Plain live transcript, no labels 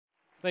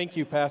Thank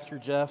you, Pastor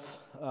Jeff.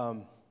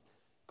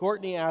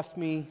 Cortney asked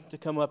me to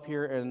come up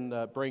here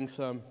and bring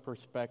some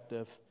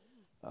perspective.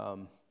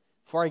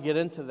 Before I get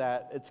into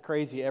that, it's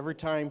crazy. Every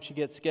time she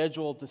gets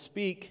scheduled to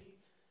speak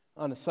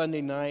on a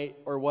Sunday night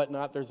or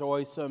whatnot, there's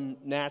always some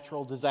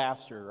natural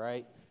disaster,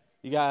 right?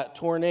 You got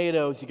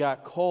tornadoes, you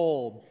got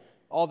cold,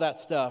 all that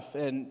stuff.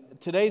 And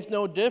today's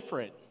no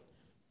different.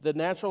 The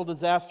natural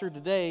disaster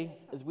today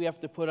is we have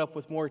to put up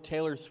with more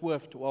Taylor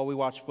Swift while we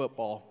watch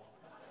football.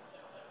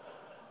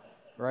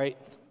 Right?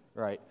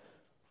 Right.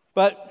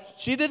 But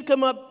she did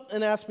come up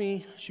and ask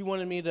me, she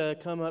wanted me to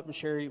come up and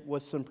share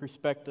with some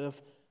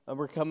perspective.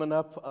 We're coming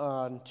up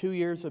on 2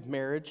 years of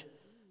marriage.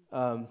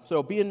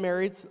 So being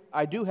married,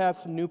 I do have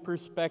some new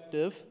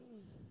perspective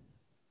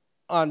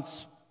on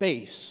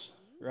space,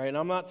 right? And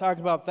I'm not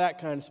talking about that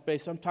kind of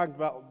space. I'm talking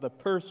about the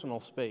personal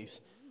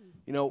space.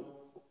 You know,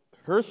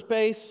 her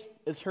space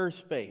is her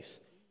space,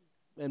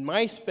 and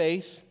my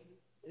space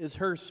is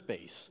her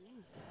space,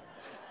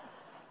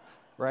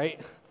 right?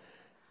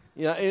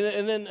 You know,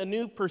 and then a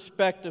new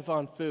perspective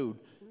on food.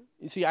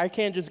 You see, I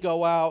can't just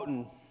go out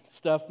and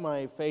stuff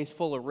my face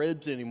full of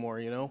ribs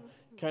anymore, you know.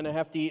 Kind of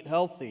have to eat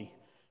healthy.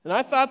 And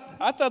I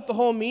thought the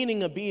whole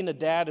meaning of being a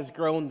dad is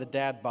growing the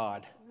dad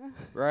bod,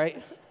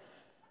 right?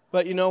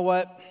 But you know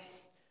what?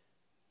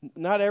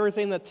 Not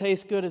everything that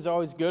tastes good is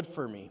always good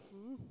for me.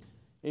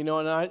 You know,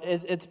 and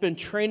it's been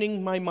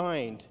training my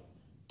mind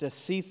to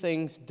see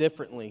things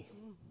differently.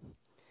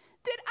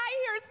 Did I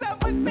hear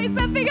someone say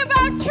something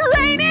about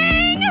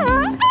training?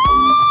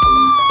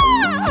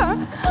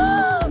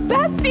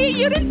 Bestie,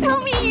 you didn't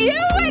tell me you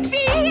would be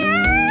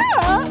here.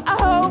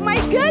 Oh my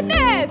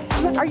goodness.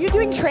 Are you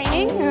doing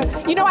training?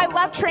 You know, I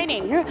love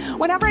training.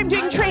 Whenever I'm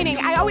doing training,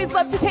 I always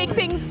love to take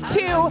things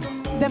to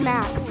the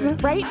max,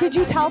 right? Did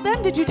you tell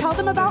them? Did you tell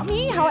them about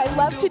me? How I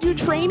love to do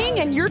training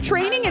and you're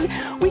training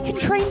and we can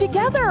train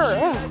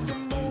together.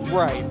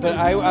 Right, but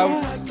I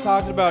was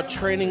talking about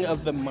training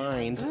of the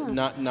mind,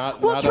 not of the body.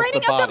 Well,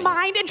 training of the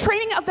mind and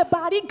training of the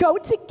body go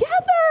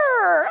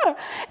together.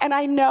 And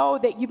I know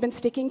that you've been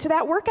sticking to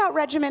that workout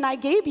regimen I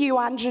gave you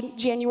on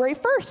January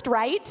 1st,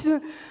 right?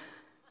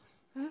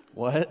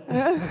 What?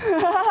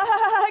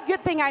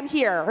 Good thing I'm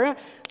here.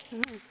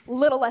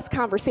 Little less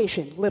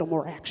conversation, little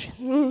more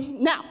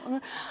action.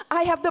 Now,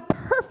 I have the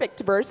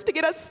perfect verse to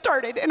get us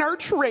started in our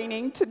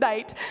training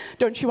tonight.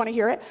 Don't you want to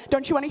hear it?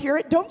 Don't you want to hear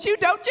it? Don't you?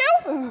 Don't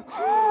you?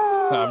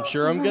 I'm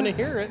sure I'm going to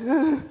hear it.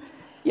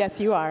 Yes,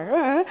 you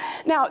are.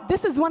 Now,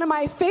 this is one of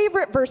my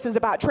favorite verses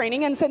about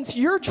training, and since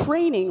you're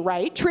training,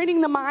 right,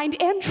 training the mind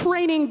and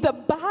training the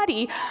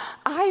body,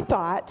 I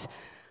thought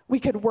we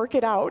could work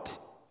it out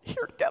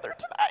here together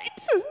tonight.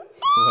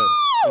 What?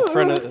 In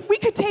front of... We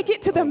could take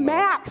it to the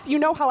max. You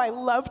know how I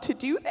love to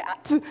do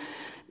that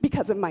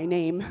because of my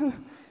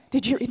name.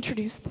 Did you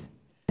introduce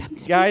them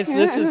to Guys, me?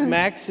 this is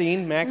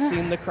Maxine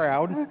the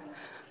crowd.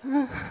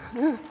 All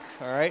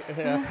right.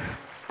 Yeah.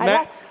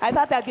 I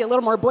thought that'd be a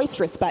little more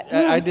boisterous, but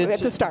I did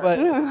it's a start. But...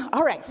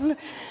 All right.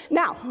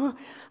 Now,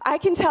 I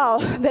can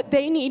tell that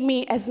they need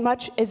me as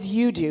much as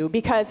you do,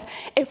 because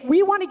if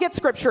we want to get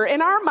scripture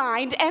in our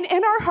mind and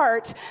in our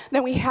heart,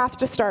 then we have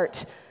to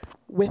start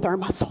with our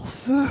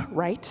muscles,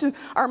 right?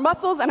 Our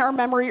muscles and our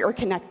memory are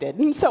connected.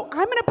 And so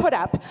I'm going to put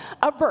up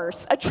a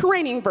verse, a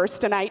training verse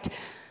tonight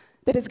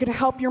that is going to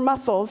help your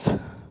muscles.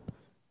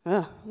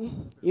 You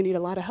need a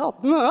lot of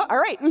help. All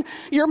right.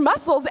 Your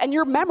muscles and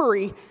your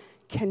memory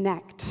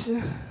connect.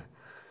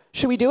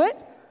 Should we do it?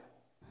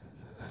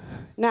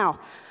 Now,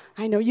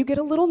 I know you get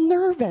a little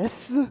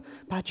nervous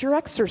about your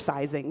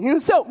exercising.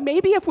 So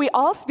maybe if we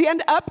all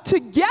stand up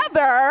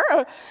together,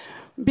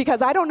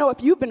 because I don't know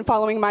if you've been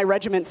following my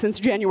regimen since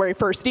January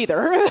 1st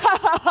either.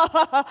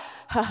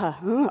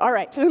 All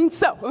right,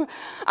 so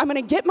I'm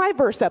going to get my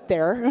verse up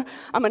there.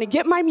 I'm going to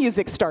get my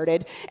music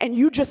started, and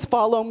you just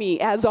follow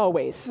me as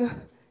always.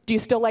 Do you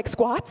still like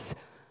squats?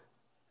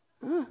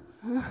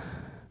 Perfect!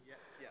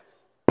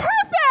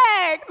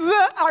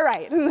 All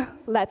right,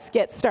 let's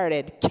get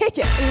started. Kick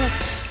it.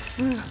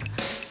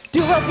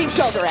 Do a little deep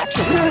shoulder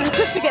action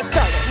just to get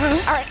started.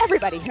 All right,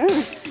 everybody,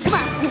 come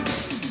on.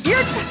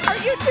 Are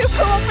you too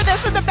cool for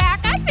this in the back?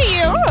 I see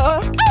you.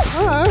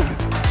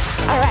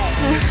 All right.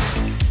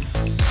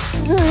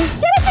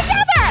 Get it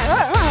together.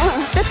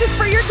 This is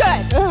for your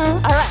good.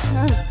 All right.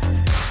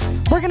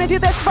 We're going to do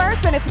this verse,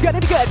 and it's going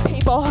to be good,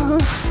 people.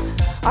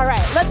 All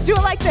right, let's do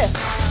it like this.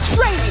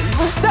 Training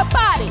the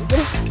body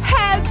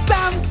has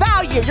some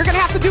value. You're going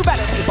to have to do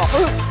better, people.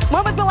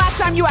 When was the last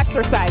time you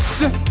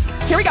exercised?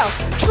 Here we go.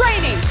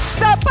 Training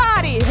the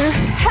body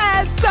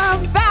has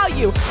some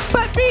value,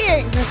 but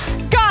being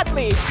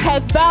godly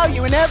has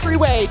value in every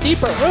way.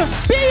 Deeper.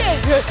 Being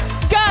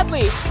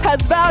godly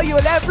has value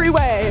in every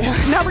way.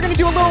 Now we're going to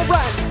do a little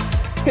run,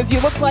 because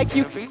you look like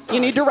you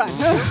need to run.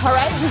 All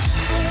right?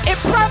 It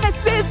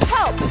promises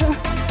help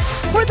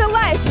for the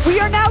life we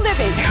are now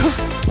living.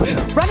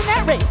 Running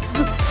that race.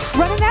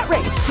 Running that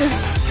race.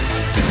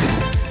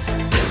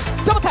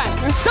 Double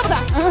time. Double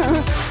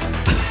time.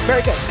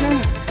 Very good.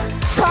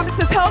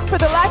 Promises help for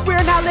the life we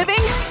are now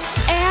living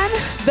and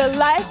the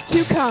life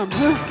to come.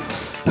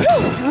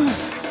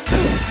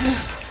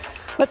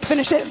 Let's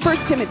finish it. 1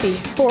 Timothy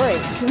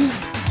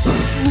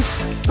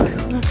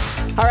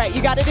 4:8. All right,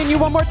 you got it in you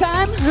one more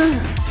time?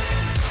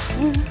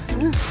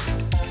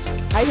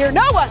 I hear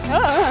no one.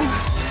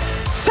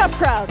 Tough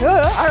crowd.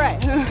 All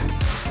right.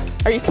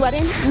 Are you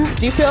sweating?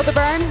 Do you feel the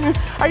burn?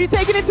 Are you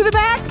taking it to the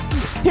max?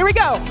 Here we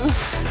go.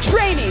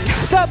 Training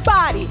the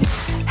body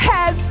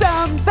has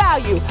some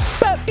value,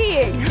 but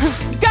being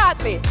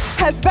godly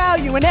has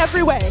value in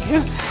every way.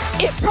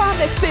 It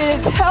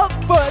promises help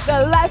for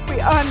the life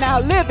we are now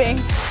living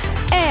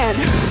and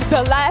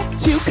the life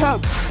to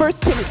come.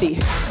 1 Timothy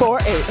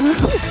 4:8.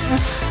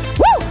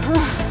 Woo! Woo!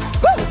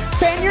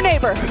 Fan your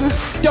neighbor.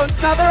 Don't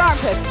smell their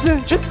armpits.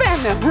 Just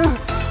fan them.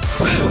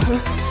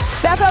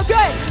 That felt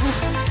good.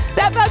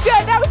 That felt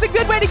good. That was a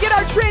good way to get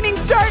our training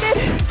started.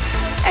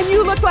 And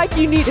you look like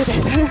you needed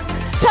it.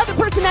 Tell the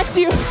person next to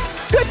you,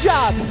 good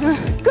job.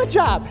 Good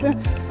job.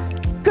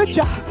 Good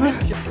job.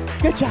 Good job.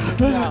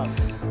 Good job.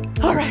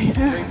 All right.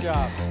 Great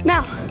job.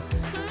 Now,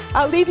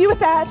 I'll leave you with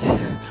that,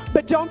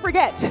 but don't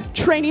forget,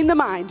 training the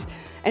mind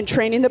and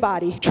training the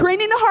body,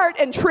 training the heart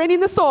and training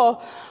the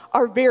soul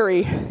are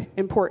very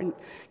important.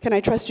 Can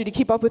I trust you to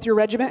keep up with your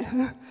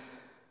regiment?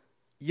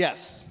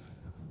 Yes.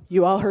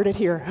 You all heard it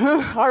here.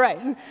 All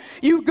right.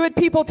 You good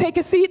people, take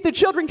a seat. The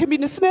children can be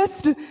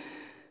dismissed.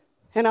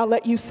 And I'll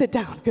let you sit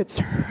down, good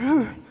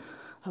sir.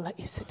 I'll let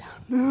you sit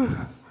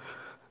down.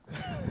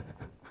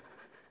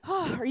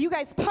 Oh, are you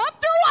guys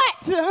pumped or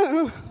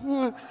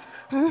what?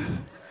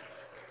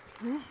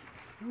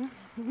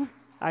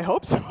 I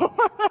hope so.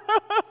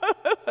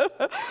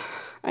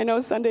 I know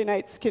Sunday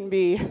nights can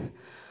be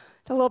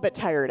a little bit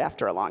tired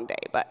after a long day,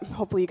 but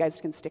hopefully you guys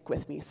can stick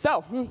with me.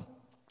 So, a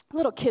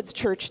little kids'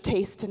 church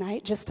taste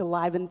tonight, just to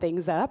liven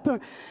things up.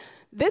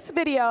 This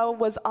video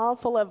was all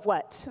full of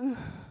what?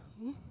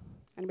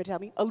 Anybody tell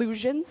me?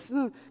 Illusions,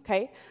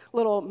 okay?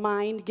 Little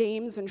mind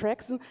games and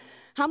tricks.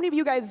 How many of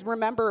you guys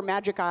remember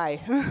Magic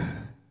Eye?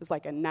 It was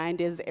like a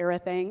 90s era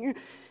thing.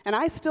 And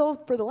I still,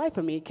 for the life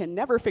of me, can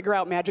never figure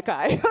out Magic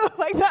Eye.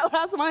 Like that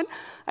last one,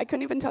 I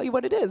couldn't even tell you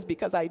what it is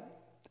because I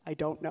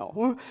don't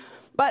know.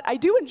 But I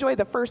do enjoy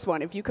the first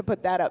one. If you could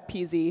put that up,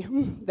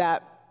 PZ,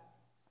 that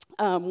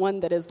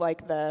one that is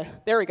like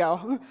there we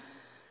go.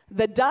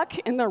 The duck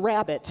and the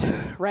rabbit,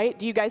 right?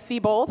 Do you guys see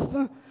both?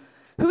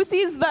 Who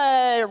sees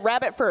the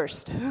rabbit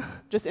first?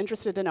 Just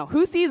interested to know.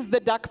 Who sees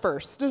the duck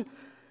first?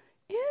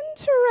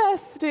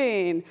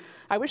 Interesting.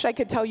 I wish I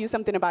could tell you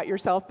something about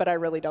yourself, but I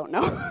really don't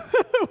know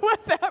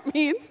what that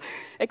means,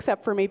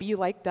 except for maybe you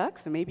like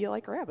ducks and maybe you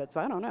like rabbits.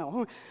 I don't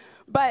know.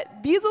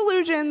 But these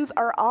illusions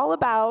are all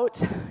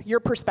about your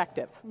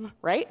perspective,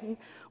 right?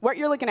 What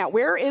you're looking at.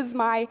 Where is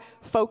my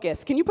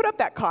focus? Can you put up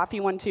that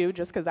coffee one too,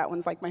 just because that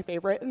one's like my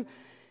favorite?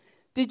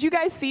 Did you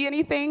guys see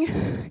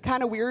anything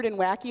kind of weird and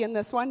wacky in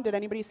this one? Did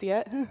anybody see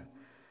it?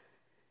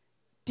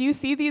 Do you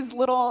see these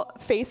little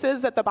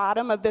faces at the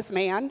bottom of this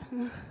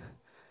man?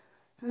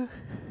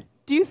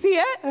 Do you see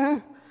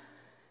it?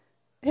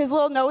 His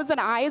little nose and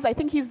eyes, I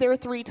think he's there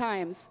 3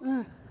 times.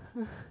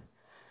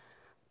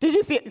 Did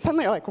you see it?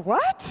 Suddenly you're like,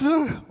 what?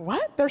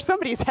 What? There's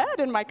somebody's head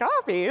in my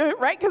coffee,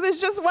 right? Because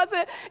it just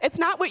wasn't, it's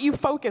not what you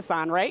focus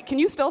on, right? Can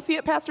you still see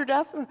it, Pastor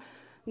Jeff?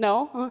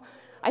 No?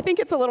 I think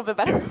it's a little bit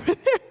better.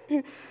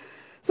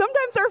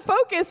 Sometimes our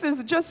focus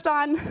is just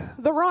on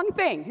the wrong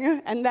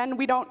thing, and then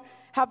we don't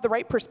have the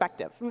right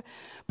perspective.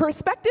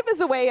 Perspective is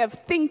a way of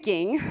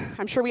thinking,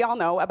 I'm sure we all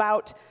know,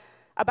 about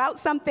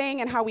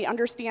something and how we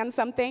understand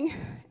something.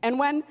 And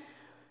when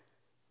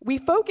we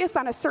focus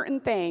on a certain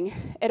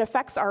thing, it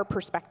affects our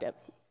perspective.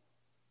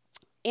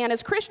 And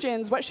as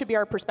Christians, what should be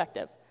our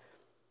perspective?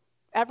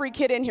 Every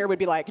kid in here would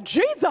be like,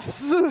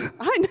 Jesus!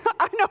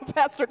 I know,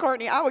 Pastor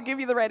Cortney, I will give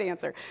you the right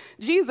answer.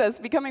 Jesus,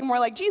 becoming more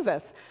like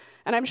Jesus.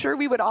 And I'm sure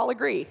we would all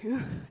agree,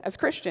 as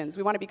Christians,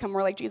 we want to become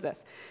more like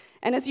Jesus.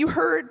 And as you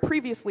heard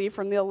previously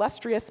from the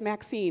illustrious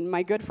Maxine,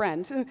 my good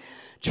friend,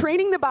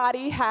 training the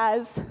body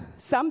has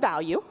some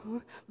value,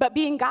 but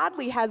being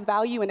godly has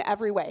value in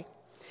every way.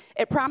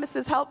 It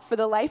promises help for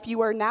the life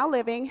you are now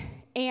living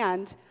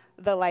and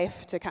the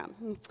life to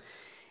come.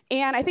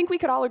 And I think we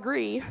could all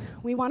agree,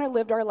 we want to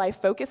live our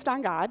life focused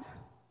on God,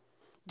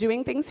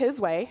 doing things His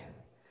way.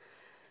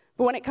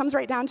 But when it comes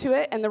right down to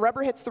it and the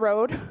rubber hits the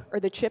road, or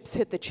the chips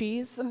hit the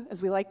cheese,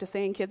 as we like to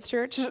say in kids'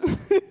 church,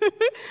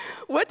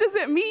 what does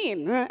it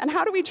mean? And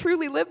how do we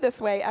truly live this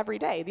way every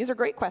day? These are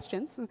great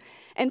questions.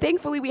 And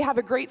thankfully, we have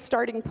a great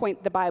starting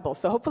point, the Bible.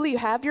 So hopefully you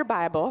have your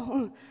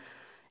Bible.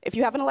 If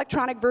you have an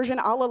electronic version,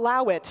 I'll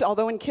allow it,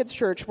 although in kids'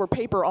 church, we're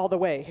paper all the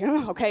way,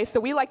 okay? So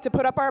we like to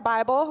put up our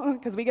Bible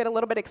because we get a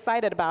little bit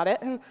excited about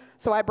it.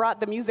 So I brought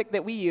the music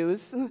that we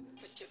use.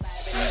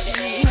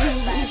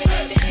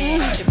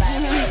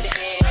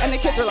 And the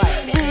kids are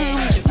like,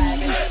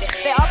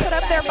 they all put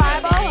up their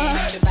Bible.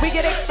 We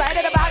get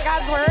excited about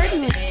God's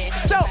Word.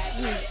 So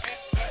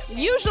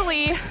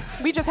usually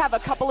we just have a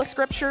couple of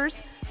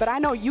scriptures, but I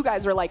know you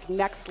guys are like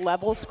next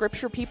level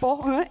scripture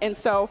people, and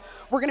so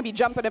we're going to be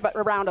jumping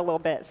around a little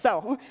bit.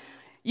 So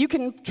you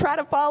can try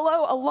to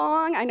follow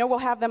along. I know we'll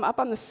have them up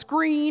on the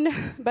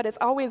screen, but it's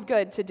always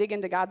good to dig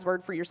into God's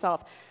Word for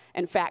yourself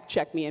and fact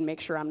check me and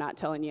make sure I'm not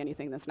telling you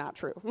anything that's not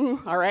true.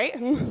 All right?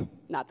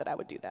 Not that I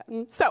would do that.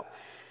 So,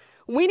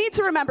 we need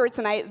to remember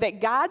tonight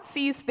that God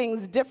sees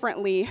things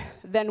differently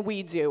than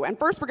we do. And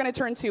first, we're going to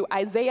turn to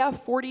Isaiah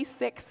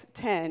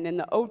 46:10 in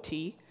the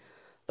OT,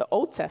 the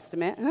Old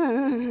Testament.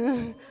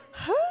 Oh,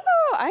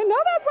 I know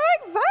that's so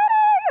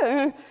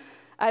exciting.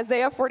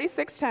 Isaiah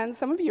 46:10.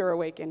 Some of you are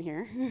awake in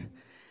here.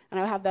 And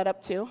I'll have that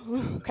up too.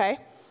 Okay.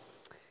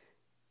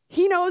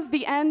 He knows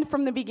the end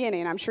from the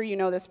beginning. I'm sure you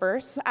know this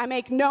verse. I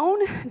make known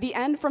the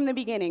end from the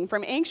beginning.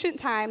 From ancient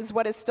times,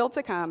 what is still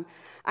to come.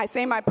 I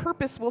say my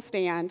purpose will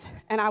stand,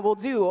 and I will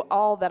do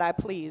all that I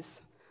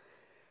please.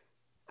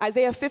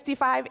 Isaiah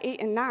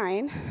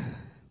 55:8-9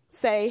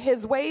 say,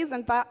 his ways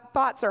and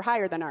thoughts are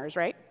higher than ours,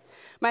 right?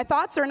 My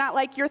thoughts are not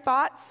like your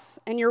thoughts,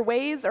 and your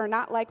ways are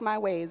not like my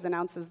ways,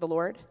 announces the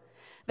Lord.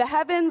 The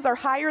heavens are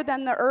higher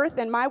than the earth,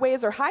 and my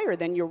ways are higher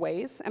than your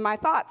ways, and my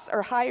thoughts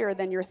are higher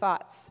than your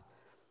thoughts.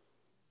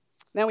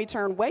 Then we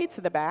turn way to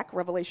the back,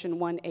 Revelation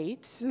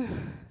 1:8,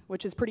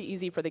 which is pretty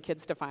easy for the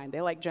kids to find. They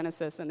like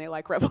Genesis and they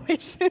like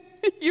Revelation.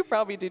 You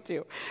probably do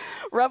too.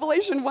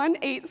 Revelation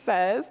 1:8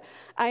 says,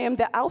 I am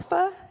the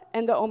Alpha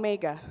and the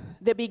Omega,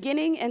 the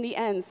beginning and the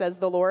end, says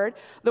the Lord,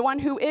 the one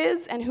who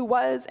is and who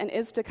was and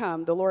is to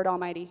come, the Lord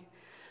Almighty.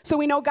 So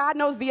we know God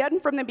knows the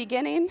end from the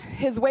beginning.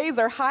 His ways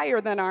are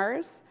higher than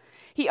ours.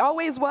 He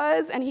always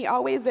was and he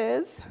always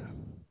is.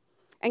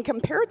 And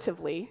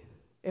comparatively,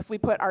 if we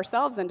put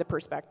ourselves into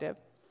perspective,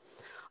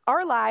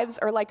 our lives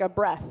are like a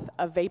breath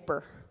of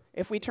vapor.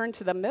 If we turn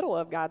to the middle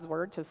of God's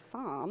word, to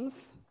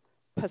Psalms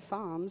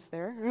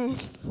there.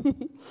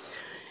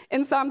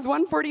 In Psalms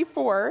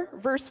 144,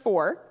 verse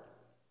 4,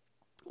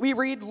 we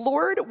read,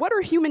 Lord, what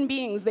are human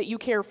beings that you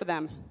care for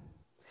them?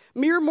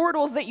 Mere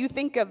mortals that you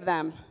think of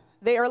them.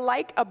 They are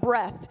like a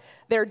breath.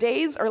 Their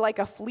days are like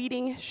a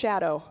fleeting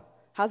shadow.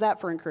 How's that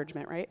for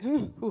encouragement, right?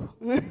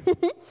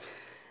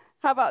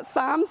 How about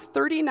Psalms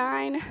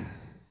 39,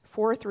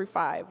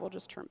 4-5? We'll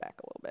just turn back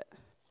a little bit.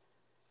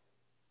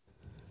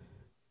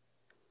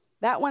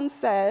 That one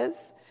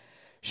says,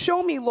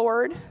 show me,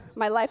 Lord,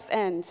 my life's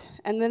end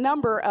and the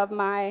number of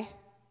my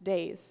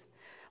days.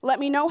 Let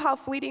me know how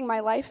fleeting my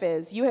life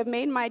is. You have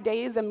made my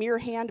days a mere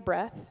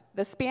handbreadth.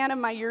 The span of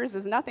my years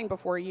is nothing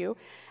before you.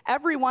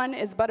 Everyone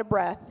is but a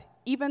breath,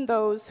 even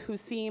those who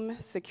seem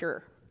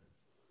secure.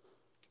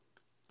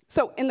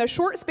 So in the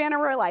short span of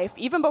our life,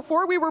 even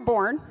before we were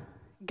born,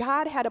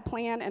 God had a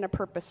plan and a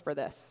purpose for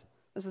this.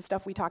 This is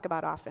stuff we talk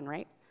about often,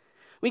 right?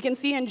 We can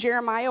see in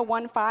Jeremiah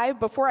 1:5,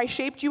 before I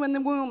shaped you in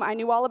the womb, I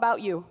knew all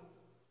about you.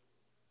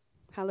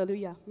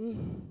 Hallelujah.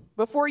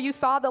 Before you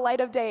saw the light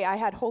of day, I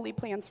had holy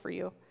plans for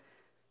you.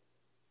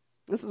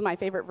 This is my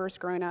favorite verse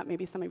growing up,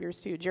 maybe some of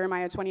yours too.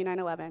 Jeremiah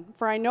 29:11.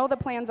 For I know the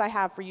plans I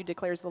have for you,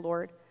 declares the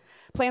Lord.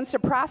 Plans to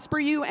prosper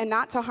you and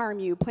not to harm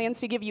you. Plans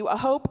to give you a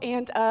hope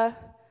and a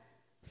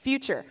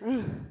future.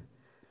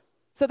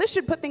 So this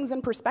should put things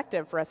in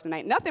perspective for us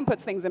tonight. Nothing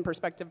puts things in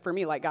perspective for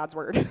me like God's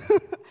word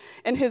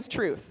and his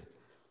truth.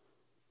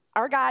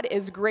 Our God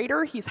is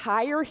greater, he's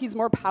higher, he's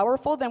more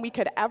powerful than we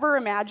could ever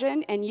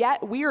imagine, and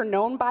yet we are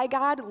known by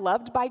God,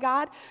 loved by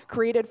God,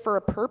 created for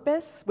a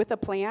purpose with a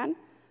plan.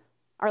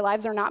 Our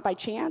lives are not by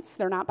chance,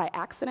 they're not by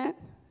accident,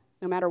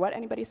 no matter what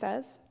anybody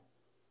says.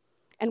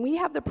 And we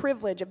have the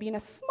privilege of being a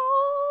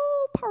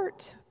small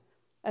part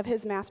of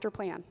his master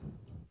plan.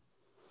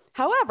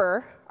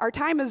 However, our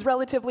time is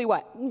relatively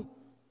what?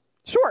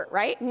 Short,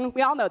 right?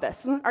 We all know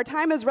this. Our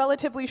time is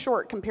relatively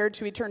short compared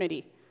to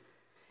eternity.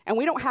 And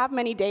we don't have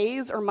many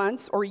days or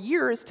months or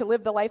years to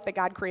live the life that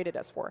God created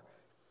us for.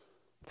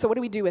 So what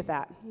do we do with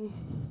that?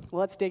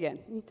 Well, let's dig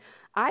in.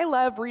 I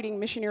love reading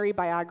missionary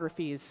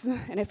biographies.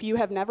 And if you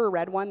have never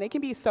read one, they can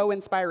be so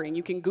inspiring.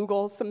 You can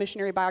Google some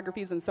missionary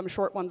biographies and some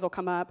short ones will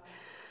come up.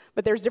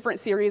 But there's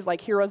different series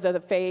like Heroes of the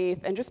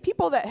Faith and just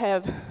people that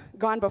have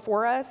gone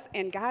before us.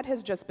 And God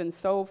has just been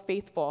so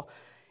faithful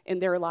in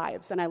their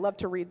lives. And I love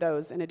to read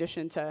those in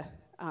addition to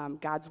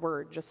God's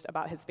word, just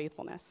about his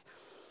faithfulness.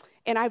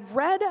 And I've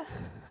read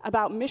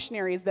about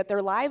missionaries that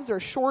their lives are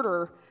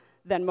shorter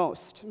than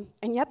most,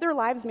 and yet their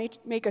lives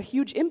make a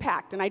huge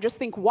impact. And I just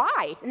think,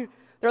 why?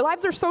 Their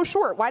lives are so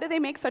short. Why do they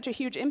make such a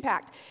huge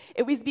impact?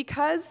 It was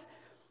because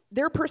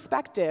their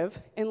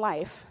perspective in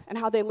life and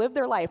how they lived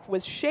their life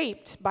was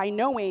shaped by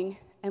knowing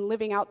and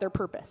living out their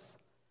purpose,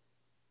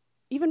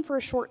 even for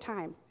a short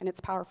time, and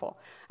it's powerful.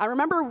 I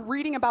remember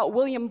reading about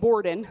William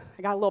Borden.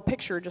 I got a little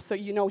picture just so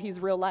you know he's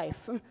real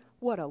life.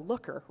 What a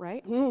looker,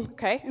 right?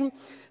 Okay.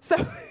 So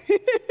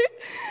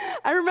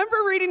I remember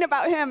reading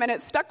about him, and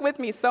it stuck with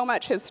me so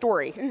much, his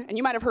story. And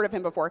you might have heard of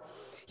him before.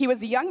 He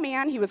was a young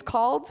man. He was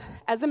called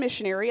as a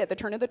missionary at the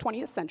turn of the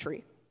 20th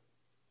century.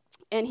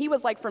 And he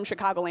was like from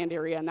Chicagoland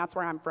area, and that's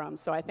where I'm from.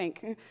 So I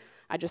think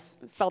I just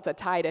felt a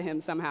tie to him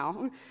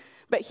somehow.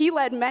 But he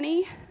led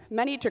many,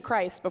 many to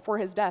Christ before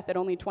his death at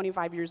only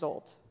 25 years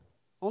old.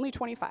 Only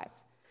 25.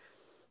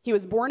 He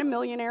was born a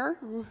millionaire.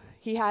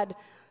 He had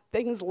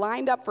things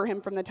lined up for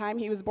him from the time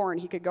he was born.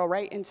 He could go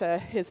right into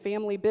his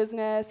family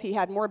business. He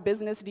had more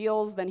business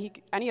deals than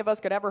any of us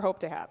could ever hope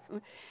to have.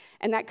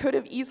 And that could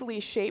have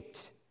easily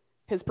shaped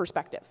his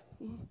perspective.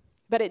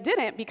 But it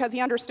didn't because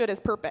he understood his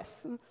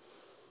purpose.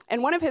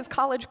 And one of his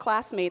college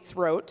classmates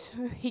wrote,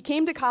 he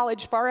came to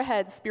college far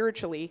ahead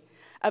spiritually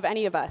of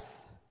any of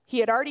us. He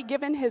had already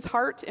given his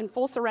heart in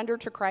full surrender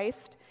to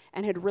Christ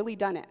and had really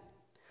done it.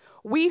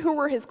 We who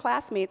were his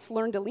classmates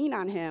learned to lean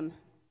on him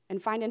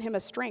and find in him a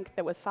strength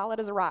that was solid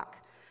as a rock,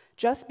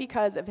 just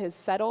because of his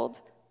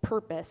settled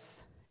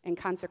purpose and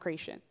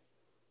consecration.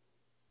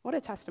 What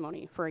a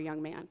testimony for a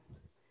young man.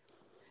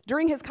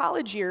 During his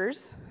college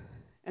years,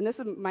 and this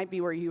might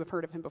be where you have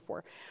heard of him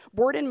before,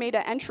 Borden made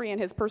an entry in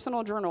his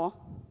personal journal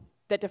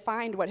that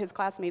defined what his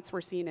classmates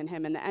were seeing in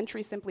him, and the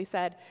entry simply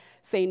said,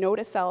 "Say no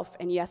to self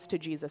and yes to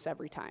Jesus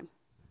every time."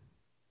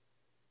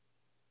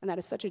 And that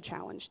is such a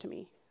challenge to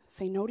me.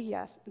 Say no to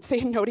yes.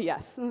 Say no to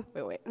yes.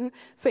 Wait.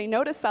 Say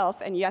no to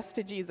self and yes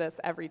to Jesus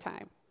every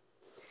time.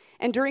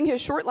 And during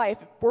his short life,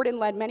 Borden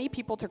led many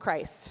people to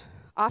Christ,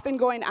 often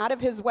going out of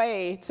his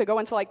way to go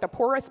into like the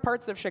poorest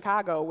parts of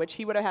Chicago, which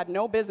he would have had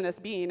no business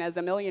being as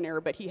a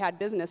millionaire, but he had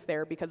business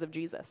there because of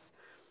Jesus.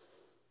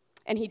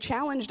 And he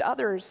challenged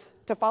others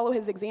to follow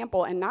his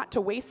example and not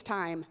to waste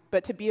time,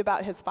 but to be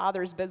about his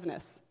Father's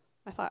business.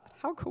 I thought,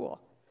 how cool.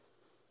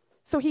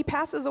 So he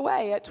passes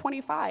away at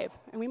 25,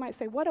 and we might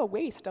say, what a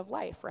waste of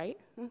life, right?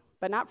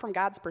 But not from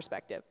God's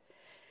perspective.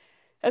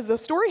 As the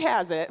story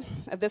has it,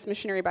 of this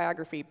missionary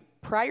biography,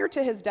 prior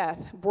to his death,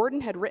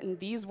 Borden had written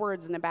these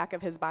words in the back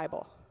of his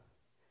Bible: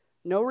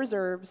 no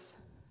reserves,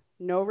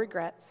 no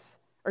regrets,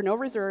 or no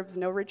reserves,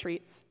 no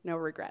retreats, no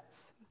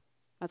regrets.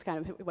 That's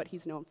kind of what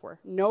he's known for.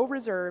 No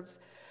reserves,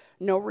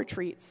 no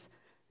retreats,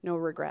 no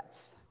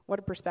regrets. What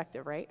a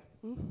perspective, right?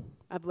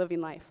 Of living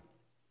life.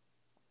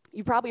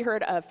 You probably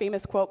heard a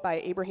famous quote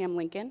by Abraham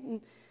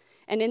Lincoln.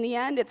 And in the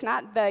end, it's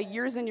not the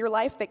years in your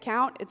life that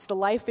count, it's the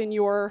life in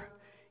your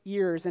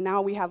years. And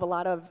now we have a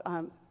lot of,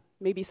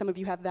 maybe some of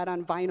you have that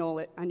on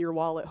vinyl on your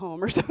wall at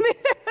home or something.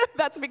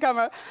 That's become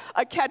a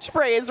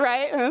catchphrase,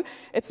 right?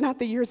 It's not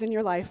the years in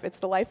your life, it's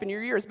the life in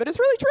your years. But it's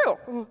really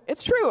true.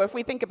 It's true if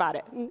we think about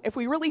it, if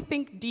we really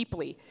think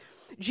deeply.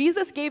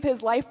 Jesus gave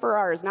his life for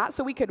ours, not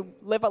so we could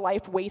live a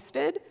life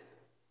wasted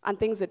on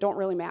things that don't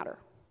really matter,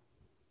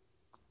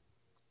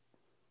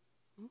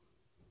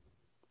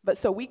 but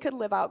so we could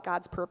live out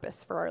God's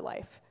purpose for our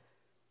life.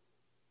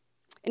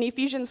 In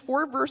Ephesians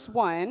 4, verse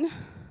 1,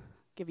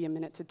 give you a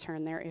minute to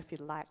turn there if you'd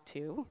like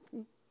to.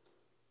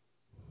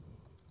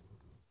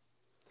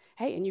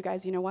 Hey, and you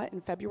guys, you know what?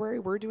 In February,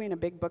 we're doing a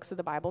big Books of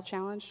the Bible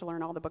challenge to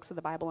learn all the books of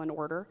the Bible in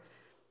order.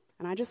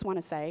 And I just want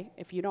to say,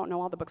 if you don't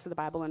know all the books of the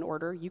Bible in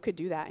order, you could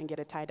do that and get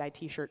a tie-dye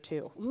t-shirt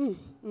too.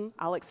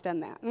 I'll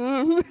extend that.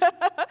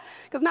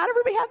 Because not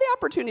everybody had the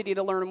opportunity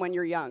to learn when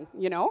you're young,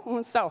 you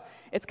know? So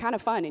it's kind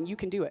of fun, and you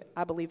can do it.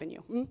 I believe in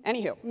you.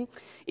 Anywho,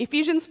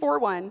 Ephesians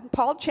 4:1,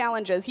 Paul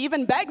challenges, he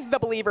even begs the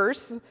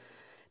believers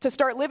to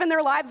start living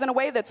their lives in a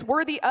way that's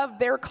worthy of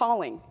their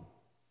calling.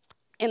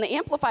 In the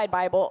Amplified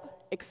Bible,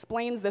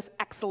 explains this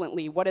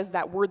excellently. What is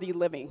that worthy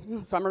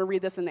living? So I'm going to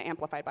read this in the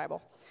Amplified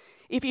Bible.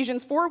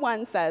 Ephesians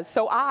 4:1 says,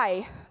 "So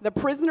I, the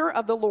prisoner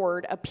of the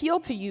Lord,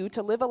 appeal to you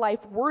to live a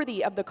life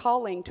worthy of the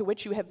calling to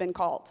which you have been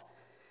called.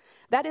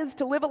 That is,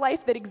 to live a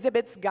life that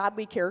exhibits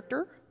godly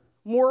character,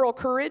 moral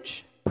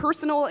courage,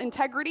 personal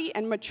integrity,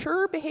 and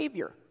mature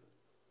behavior.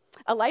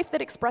 A life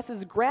that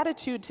expresses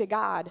gratitude to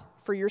God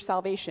for your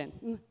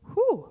salvation."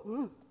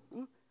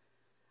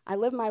 I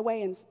live my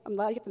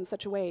life in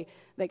such a way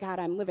that, God,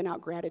 I'm living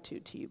out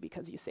gratitude to you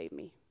because you saved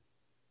me.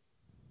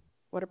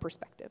 What a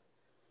perspective.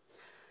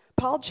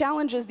 Paul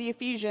challenges the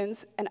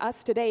Ephesians and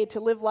us today to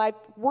live life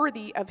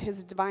worthy of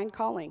his divine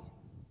calling.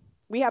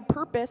 We have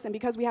purpose, and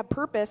because we have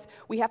purpose,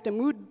 we have to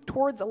move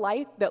towards a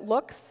life that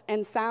looks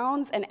and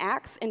sounds and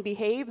acts and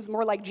behaves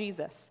more like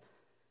Jesus.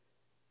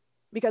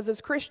 Because as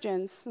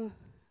Christians,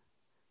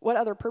 what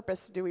other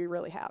purpose do we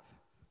really have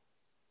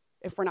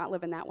if we're not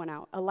living that one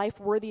out? A life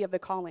worthy of the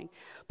calling.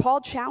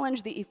 Paul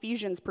challenged the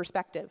Ephesians'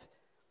 perspective.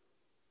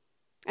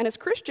 And as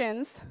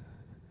Christians,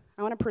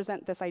 I want to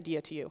present this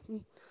idea to you.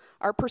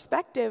 Our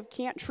perspective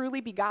can't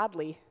truly be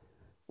godly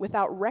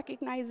without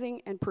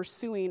recognizing and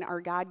pursuing our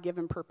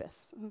God-given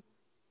purpose.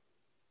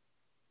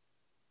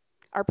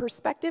 Our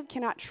perspective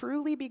cannot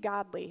truly be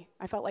godly.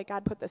 I felt like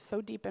God put this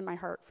so deep in my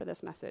heart for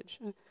this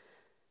message.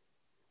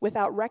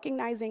 Without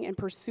recognizing and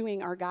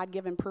pursuing our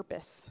God-given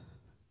purpose.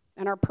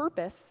 And our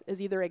purpose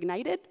is either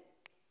ignited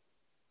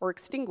or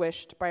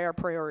extinguished by our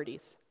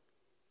priorities.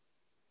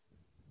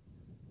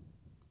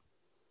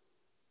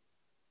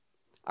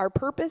 Our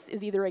purpose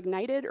is either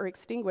ignited or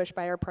extinguished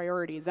by our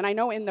priorities. And I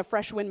know in the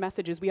Fresh Wind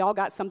messages, we all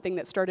got something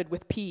that started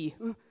with P.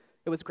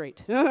 It was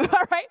great, all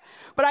right?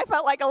 But I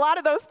felt like a lot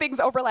of those things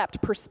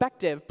overlapped.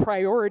 Perspective,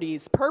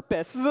 priorities,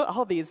 purpose,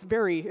 all these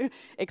very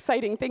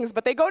exciting things,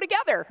 but they go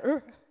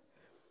together.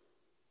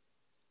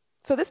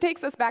 So this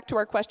takes us back to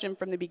our question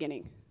from the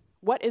beginning.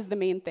 What is the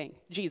main thing?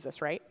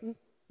 Jesus, right?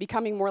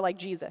 Becoming more like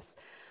Jesus.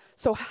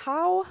 So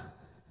how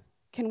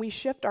can we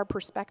shift our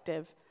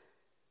perspective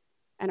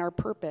and our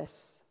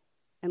purpose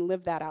and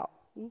live that out?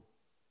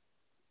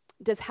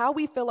 Does how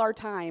we fill our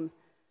time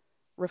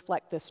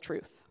reflect this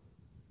truth?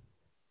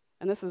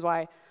 And this is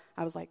why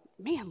I was like,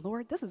 man,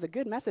 Lord, this is a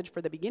good message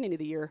for the beginning of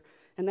the year.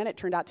 And then it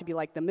turned out to be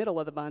like the middle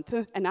of the month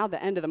and now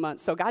the end of the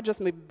month. So God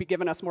just may be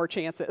giving us more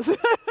chances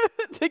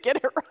to get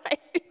it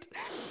right.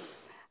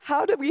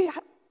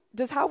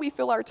 Does how we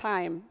fill our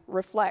time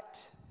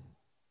reflect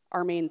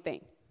our main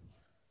thing?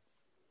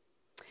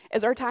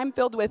 Is our time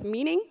filled with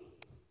meaning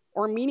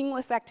or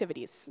meaningless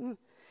activities?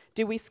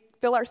 Do we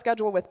fill our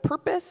schedule with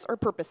purpose or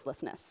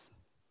purposelessness?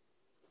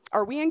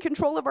 Are we in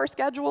control of our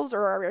schedules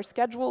or are our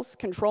schedules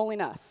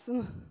controlling us?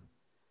 I'm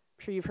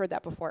sure you've heard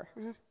that before.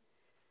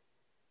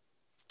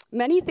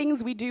 Many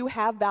things we do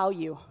have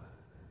value,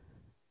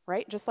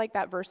 right? Just like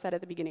that verse said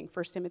at the beginning,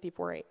 1 Timothy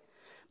 4:8.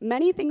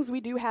 Many things we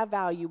do have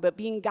value, but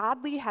being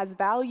godly has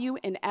value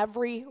in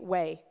every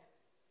way.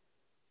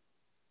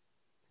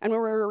 And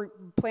when we were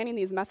planning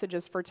these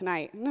messages for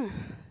tonight,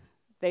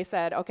 they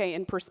said, okay,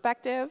 in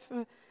perspective,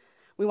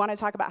 we want to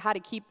talk about how to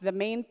keep the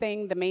main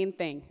thing the main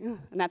thing.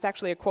 And that's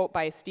actually a quote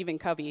by Stephen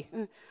Covey,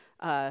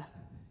 the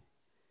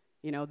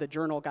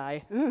journal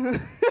guy.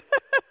 That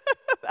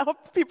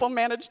helps people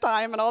manage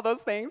time and all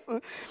those things.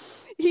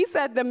 He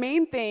said the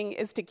main thing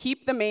is to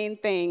keep the main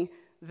thing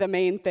the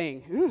main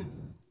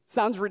thing.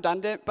 Sounds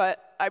redundant,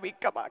 but I mean,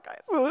 come on,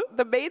 guys.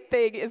 The main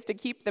thing is to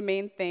keep the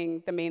main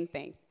thing the main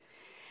thing.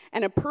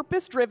 And a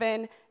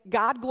purpose-driven,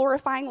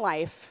 God-glorifying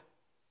life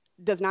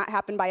does not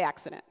happen by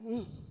accident.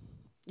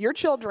 Your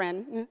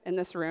children in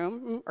this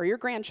room or your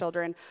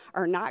grandchildren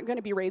are not going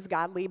to be raised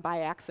godly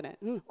by accident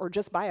or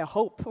just by a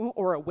hope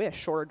or a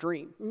wish or a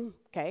dream,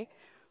 okay?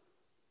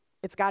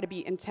 It's got to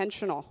be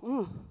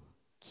intentional,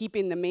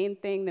 keeping the main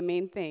thing the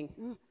main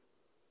thing.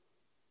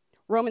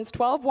 Romans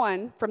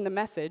 12:1 from the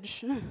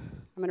Message.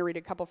 I'm going to read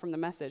a couple from the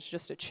Message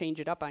just to change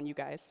it up on you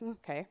guys,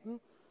 okay?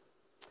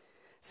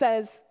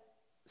 Says,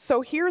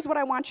 so here's what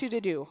I want you to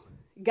do.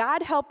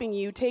 God helping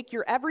you take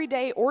your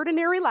everyday,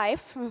 ordinary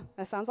life,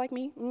 that sounds like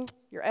me,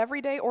 your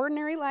everyday,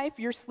 ordinary life,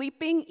 your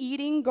sleeping,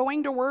 eating,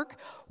 going to work,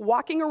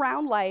 walking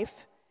around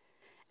life,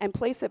 and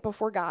place it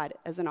before God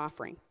as an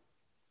offering.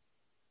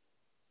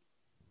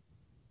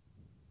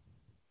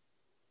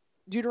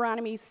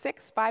 Deuteronomy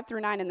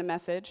 6:5-9 in the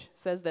Message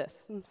says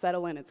this.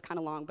 Settle in, it's kind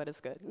of long, but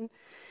it's good.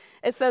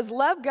 It says,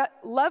 love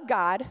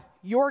God,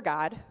 your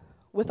God,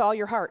 with all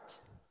your heart.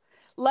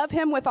 Love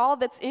him with all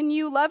that's in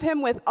you. Love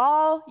him with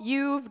all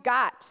you've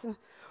got.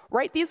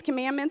 Write these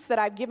commandments that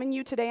I've given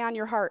you today on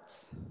your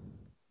hearts.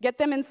 Get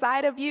them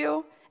inside of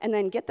you, and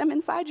then get them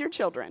inside your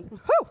children.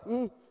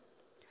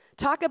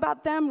 Talk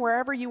about them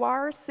wherever you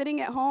are,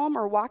 sitting at home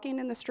or walking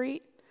in the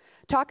street.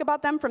 Talk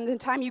about them from the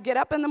time you get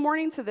up in the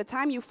morning to the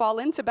time you fall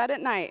into bed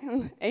at night.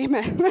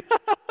 Amen.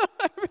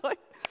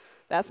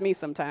 That's me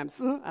sometimes.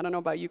 I don't know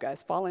about you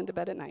guys. Fall into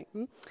bed at night.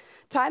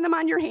 Tie them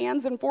on your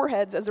hands and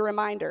foreheads as a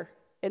reminder.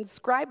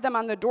 Inscribe them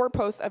on the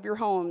doorposts of your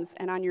homes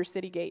and on your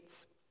city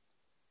gates.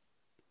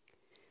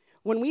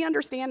 When we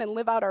understand and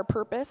live out our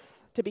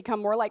purpose to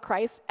become more like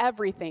Christ,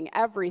 everything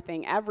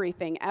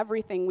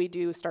we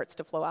do starts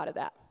to flow out of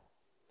that.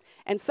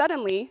 And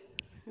suddenly,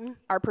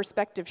 our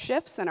perspective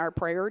shifts and our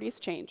priorities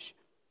change.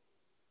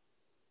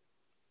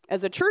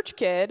 As a church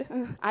kid,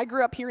 I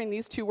grew up hearing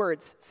these two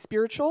words,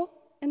 spiritual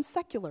and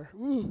secular.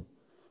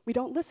 We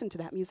don't listen to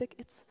that music,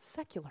 it's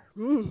secular,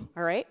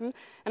 all right? And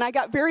I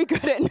got very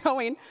good at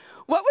knowing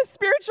what was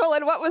spiritual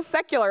and what was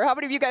secular. How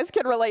many of you guys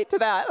can relate to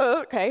that?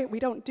 Okay,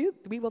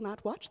 we will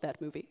not watch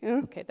that movie.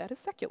 Okay, that is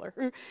secular.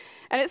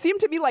 And it seemed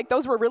to me like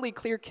those were really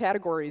clear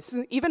categories.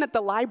 Even at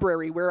the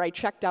library where I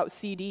checked out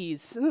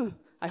CDs,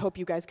 I hope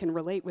you guys can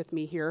relate with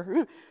me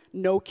here.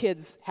 No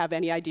kids have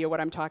any idea what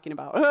I'm talking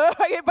about.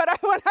 But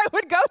when I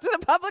would go to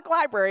the public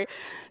library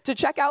to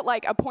check out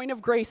like a Point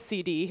of Grace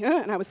CD,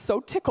 and I was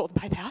so tickled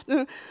by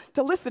that,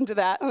 to listen to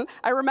that,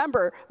 I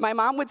remember my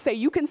mom would say,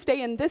 you can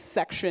stay in this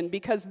section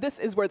because this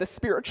is where the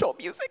spiritual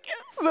music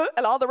is.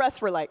 And all the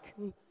rest were like,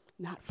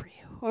 not for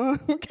you,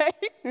 okay?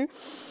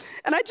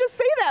 And I just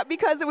say that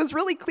because it was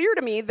really clear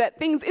to me that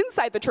things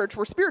inside the church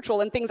were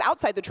spiritual and things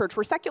outside the church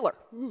were secular.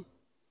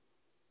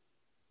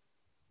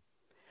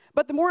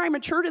 But the more I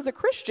matured as a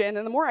Christian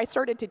and the more I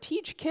started to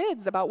teach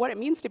kids about what it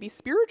means to be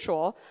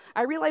spiritual,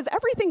 I realized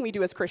everything we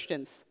do as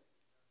Christians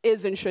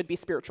is and should be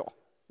spiritual,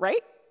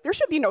 right? There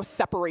should be no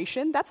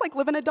separation. That's like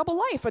living a double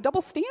life, a double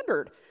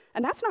standard,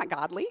 and that's not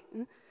godly.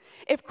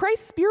 If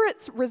Christ's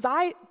spirit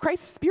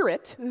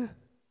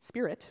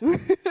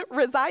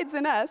resides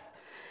in us,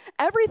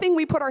 everything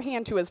we put our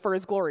hand to is for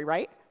his glory,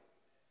 right?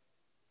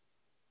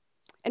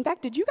 In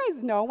fact, did you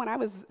guys know when I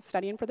was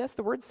studying for this,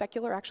 the word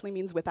secular actually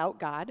means without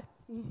God?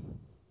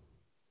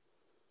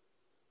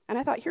 And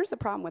I thought, here's the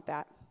problem with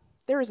that.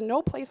 There is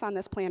no place on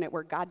this planet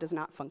where God does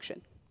not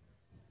function.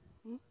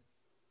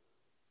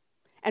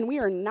 And we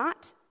are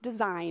not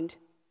designed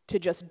to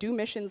just do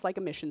missions like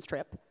a missions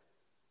trip,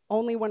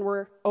 only when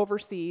we're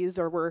overseas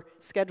or we're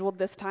scheduled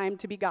this time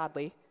to be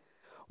godly.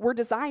 We're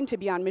designed to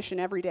be on mission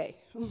every day,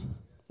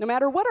 no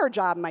matter what our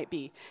job might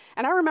be.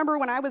 And I remember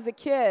when I was a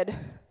kid,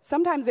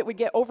 sometimes it would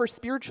get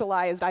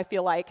over-spiritualized, I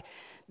feel like,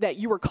 that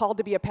you were called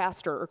to be a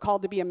pastor or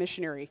called to be a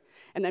missionary.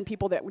 And then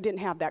people that didn't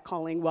have that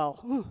calling,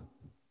 well,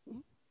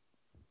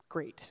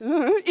 great.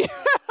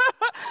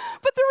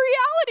 But the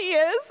reality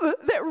is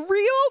that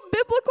real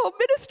biblical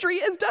ministry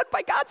is done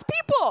by God's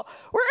people,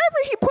 wherever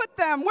he put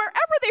them,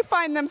 wherever they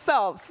find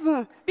themselves,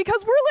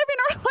 because we're living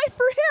our life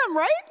for him,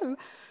 right?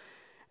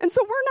 And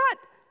so we're not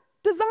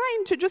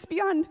designed to just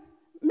be on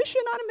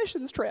mission on a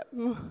missions trip,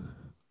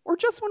 or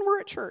just when we're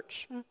at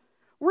church.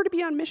 We're to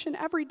be on mission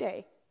every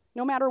day,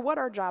 no matter what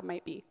our job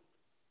might be.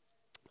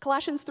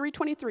 Colossians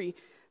 3:23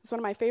 is one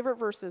of my favorite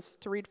verses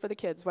to read for the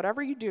kids.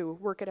 Whatever you do,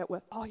 work at it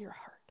with all your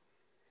heart,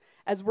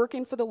 as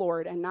working for the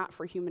Lord and not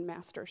for human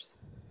masters.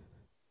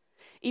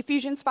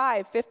 Ephesians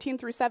 5:15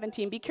 through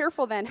 17, be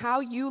careful then how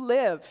you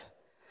live,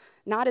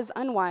 not as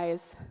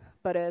unwise,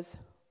 but as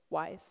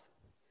wise,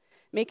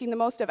 making the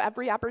most of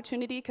every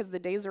opportunity because the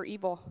days are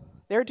evil.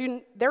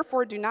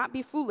 Therefore, do not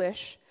be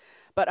foolish,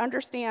 but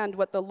understand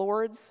what the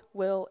Lord's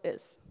will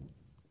is.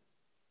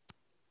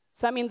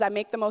 So that means I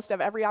make the most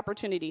of every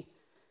opportunity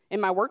in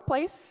my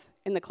workplace,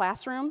 in the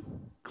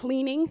classroom,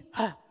 cleaning,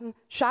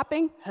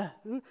 shopping,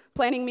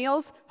 planning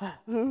meals,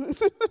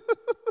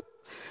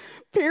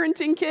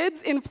 parenting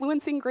kids,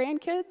 influencing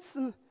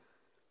grandkids.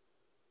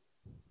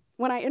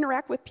 When I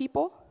interact with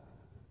people,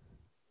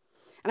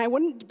 and I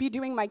wouldn't be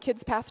doing my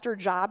kids' pastor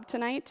job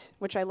tonight,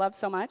 which I love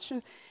so much,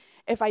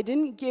 if I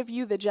didn't give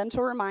you the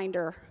gentle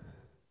reminder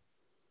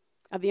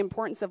of the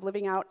importance of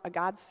living out a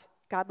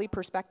godly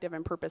perspective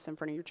and purpose in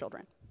front of your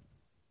children.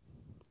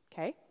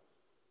 Okay?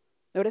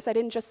 Notice I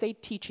didn't just say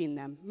teaching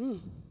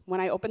them. When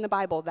I open the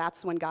Bible,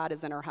 that's when God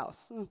is in our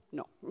house.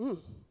 No.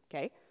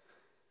 Okay?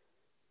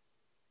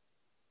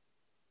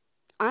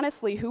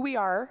 Honestly, who we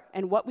are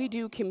and what we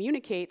do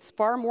communicates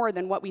far more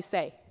than what we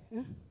say.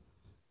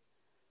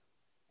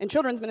 In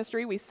children's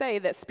ministry, we say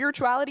that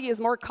spirituality is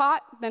more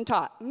caught than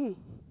taught.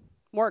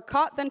 More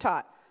caught than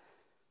taught.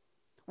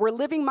 We're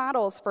living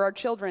models for our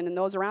children and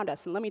those around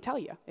us. And let me tell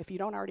you, if you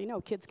don't already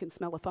know, kids can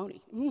smell a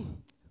phony.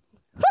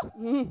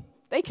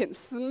 They can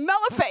smell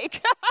a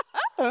fake.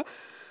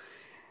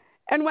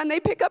 And when they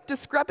pick up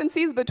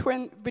discrepancies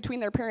between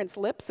their parents'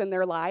 lips and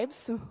their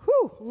lives,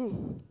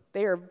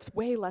 they are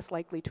way less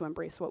likely to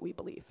embrace what we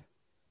believe.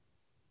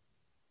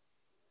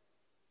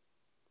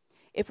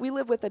 If we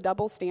live with a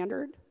double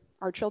standard,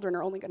 our children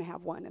are only going to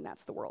have one, and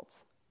that's the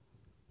world's.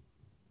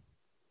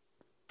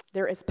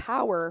 There is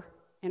power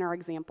in our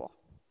example.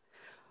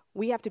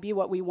 We have to be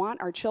what we want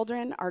our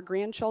children, our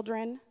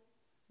grandchildren,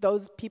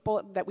 those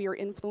people that we are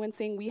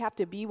influencing, we have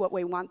to be what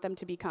we want them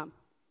to become.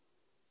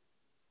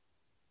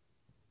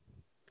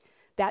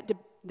 That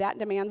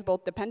demands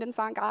both dependence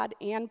on God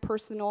and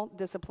personal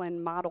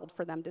discipline modeled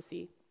for them to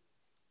see.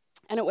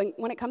 And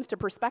when it comes to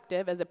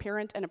perspective as a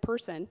parent and a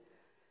person,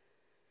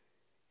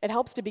 it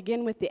helps to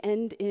begin with the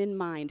end in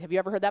mind. Have you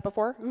ever heard that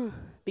before?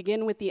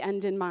 Begin with the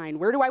end in mind.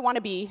 Where do I want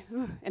to be?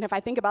 And if I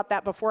think about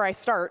that before I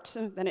start,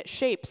 then it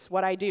shapes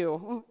what I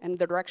do and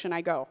the direction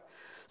I go.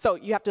 So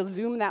you have to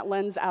zoom that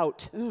lens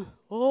out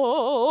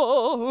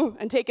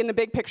and take in the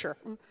big picture.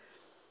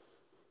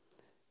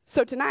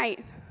 So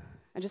tonight,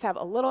 I just have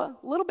a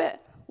little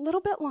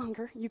bit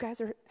longer. You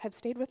guys have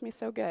stayed with me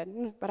so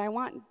good, but I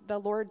want the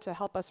Lord to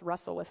help us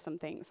wrestle with some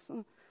things.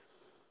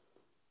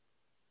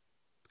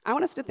 I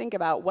want us to think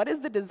about what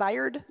is the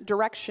desired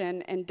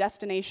direction and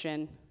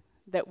destination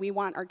that we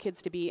want our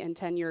kids to be in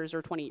 10 years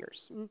or 20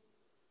 years.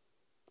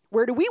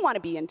 Where do we want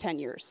to be in 10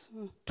 years,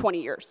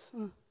 20 years?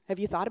 Have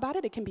you thought about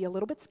it? It can be a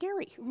little bit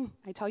scary.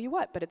 I tell you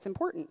what, but it's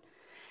important.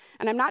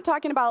 And I'm not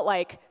talking about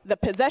like the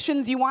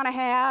possessions you want to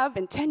have.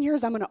 In 10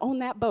 years, I'm going to own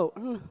that boat,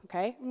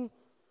 okay?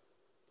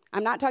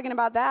 I'm not talking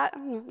about that.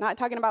 I'm not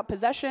talking about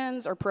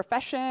possessions or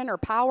profession or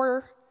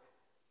power.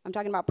 I'm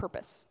talking about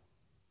purpose.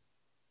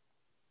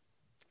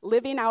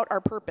 Living out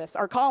our purpose,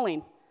 our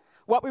calling,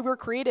 what we were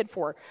created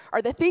for.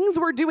 Are the things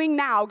we're doing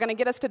now going to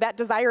get us to that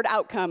desired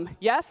outcome?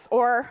 Yes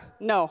or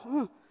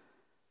no?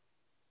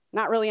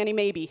 Not really any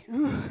maybe.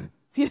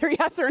 It's either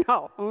yes or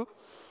no.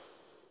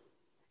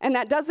 And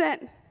that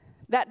doesn't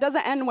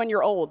end when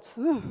you're old.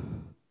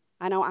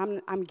 I know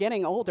I'm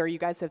getting older. You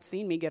guys have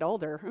seen me get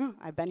older.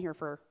 I've been here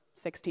for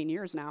 16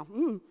 years now.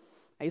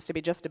 I used to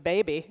be just a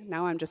baby.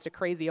 Now I'm just a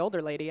crazy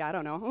older lady. I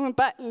don't know.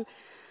 But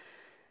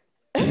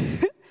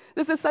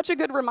this is such a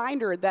good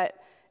reminder that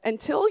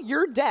until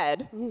you're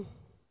dead,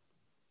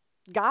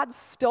 God's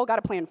still got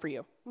a plan for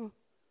you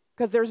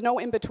because there's no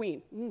in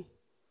between.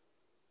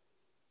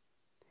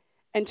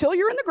 Until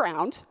you're in the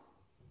ground,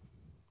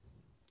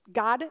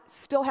 God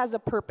still has a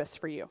purpose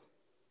for you.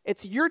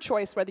 It's your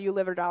choice whether you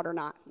live it out or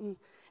not.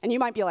 And you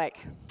might be like,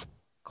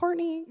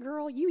 Cortney,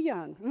 girl, you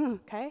young,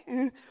 okay?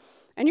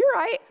 And you're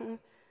right.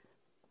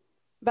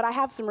 But I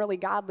have some really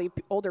godly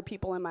older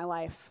people in my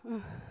life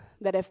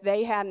that if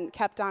they hadn't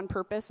kept on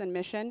purpose and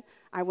mission,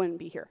 I wouldn't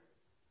be here.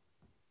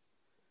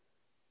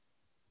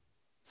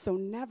 So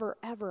never,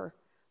 ever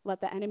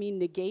let the enemy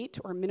negate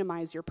or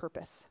minimize your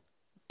purpose.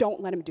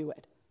 Don't let him do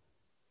it.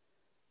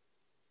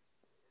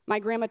 My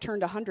grandma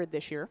turned 100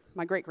 this year,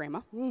 my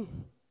great-grandma.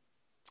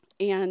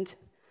 And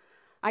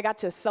I got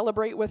to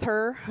celebrate with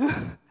her,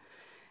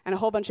 and a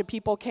whole bunch of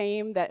people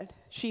came that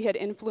she had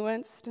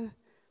influenced.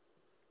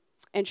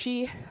 And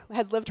she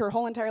has lived her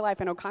whole entire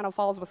life in O'Connell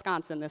Falls,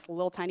 Wisconsin, this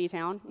little tiny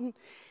town.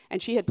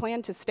 And she had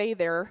planned to stay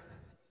there,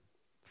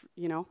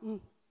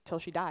 till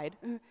she died.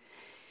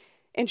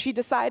 And she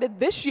decided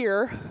this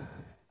year,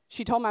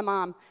 she told my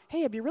mom,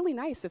 hey, it'd be really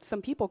nice if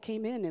some people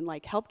came in and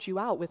helped you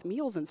out with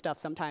meals and stuff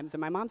sometimes.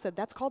 And my mom said,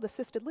 that's called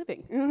assisted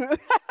living.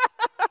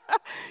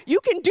 You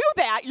can do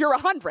that, you're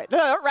 100,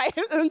 right?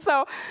 And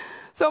so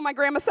my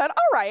grandma said,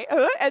 all right.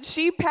 And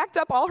she packed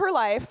up all her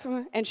life,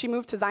 and she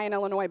moved to Zion,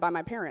 Illinois by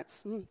my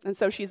parents. And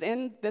so she's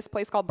in this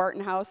place called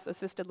Barton House,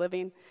 assisted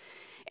living.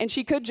 And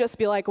she could just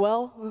be like,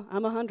 well,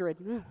 I'm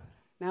 100.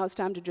 Now it's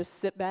time to just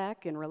sit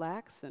back and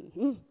relax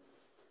and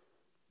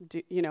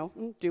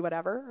do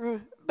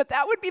whatever. But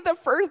that would be the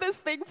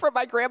furthest thing from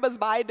my grandma's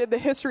mind in the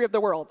history of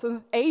the world.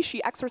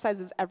 She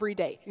exercises every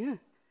day.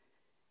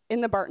 In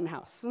the Barton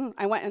house.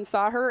 I went and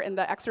saw her, and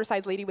the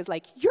exercise lady was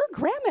like, your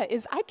grandma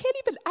is, I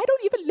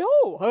don't even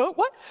know.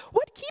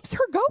 What keeps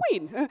her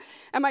going?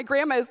 And my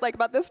grandma is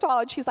about this tall,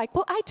 and she's like,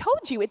 well, I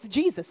told you it's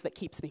Jesus that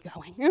keeps me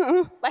going.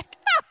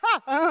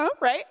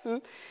 Right?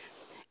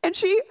 And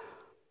she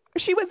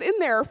was in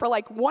there for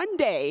 1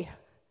 day.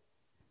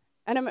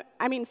 And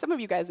some of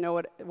you guys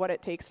know what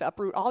it takes to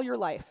uproot all your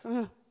life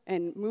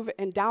and move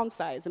and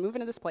downsize and move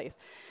into this place.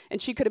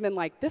 And she could have been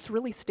like, this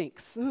really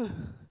stinks.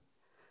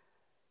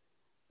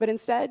 But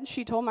instead,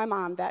 she told my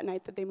mom that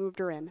night that they moved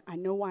her in, I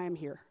know why I'm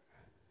here.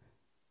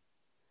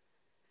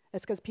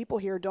 It's because people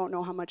here don't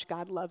know how much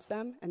God loves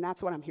them, and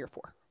that's what I'm here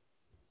for.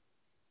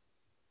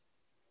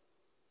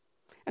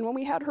 And when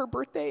we had her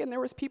birthday and there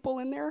was people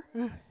in there,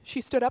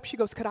 she stood up, she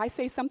goes, could I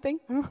say something?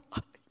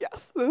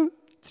 Yes,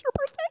 it's your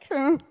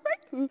birthday,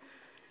 right?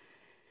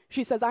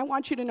 She says, I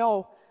want you to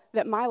know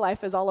that my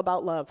life is all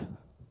about love.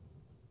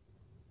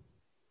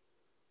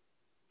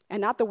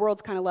 And not the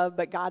world's kind of love,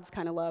 but God's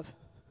kind of love.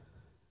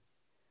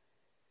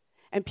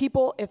 And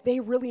people, if they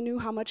really knew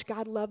how much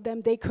God loved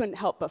them, they couldn't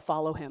help but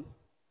follow him.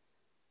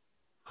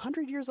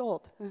 100 years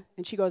old.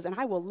 And she goes, and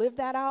I will live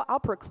that out.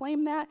 I'll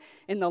proclaim that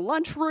in the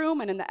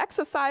lunchroom and in the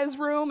exercise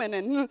room and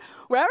in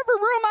wherever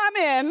room I'm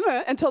in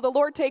until the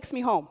Lord takes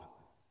me home.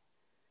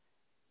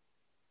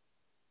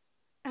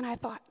 And I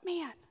thought,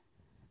 man,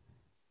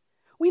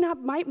 we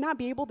might not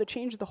be able to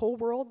change the whole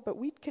world, but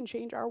we can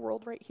change our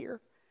world right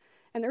here.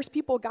 And there's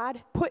people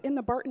God put in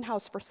the Barton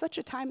house for such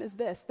a time as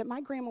this that my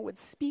grandma would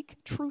speak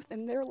truth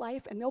in their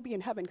life and they'll be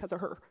in heaven because of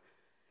her.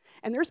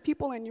 And there's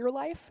people in your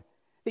life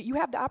that you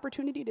have the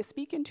opportunity to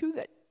speak into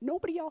that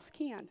nobody else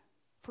can.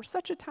 For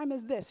such a time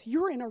as this,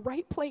 you're in a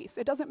right place.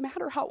 It doesn't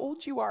matter how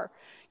old you are.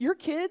 Your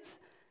kids,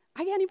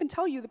 I can't even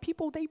tell you the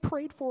people they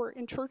prayed for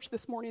in church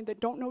this morning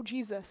that don't know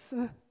Jesus,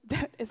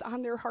 that is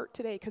on their heart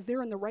today because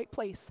they're in the right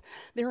place.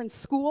 They're in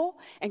school,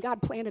 and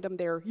God planted them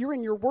there. You're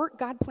in your work,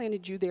 God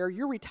planted you there.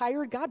 You're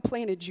retired, God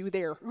planted you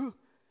there.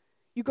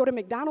 You go to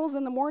McDonald's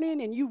in the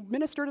morning, and you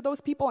minister to those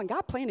people, and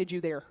God planted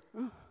you there.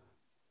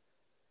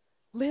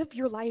 Live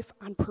your life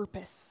on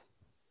purpose.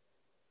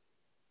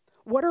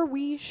 What are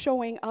we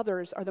showing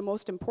others are the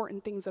most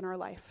important things in our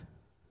life?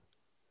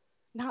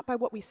 Not by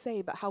what we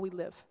say, but how we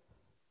live.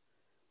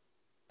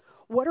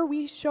 What are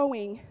we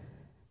showing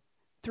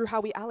through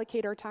how we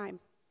allocate our time?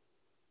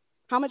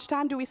 How much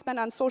time do we spend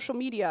on social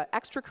media,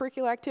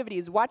 extracurricular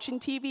activities, watching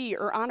TV,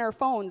 or on our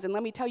phones? And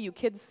let me tell you,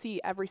 kids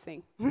see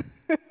everything.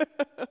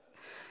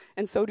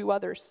 And so do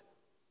others.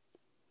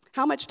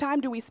 How much time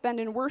do we spend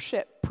in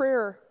worship,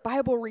 prayer,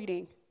 Bible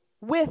reading,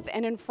 with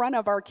and in front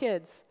of our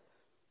kids?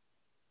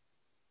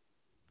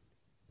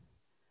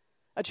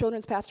 A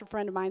children's pastor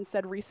friend of mine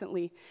said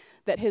recently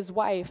that his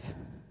wife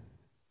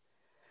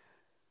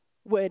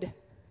would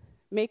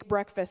make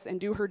breakfast and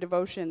do her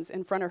devotions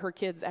in front of her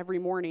kids every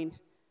morning,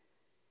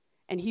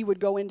 and he would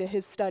go into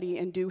his study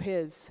and do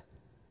his.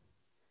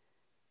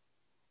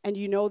 And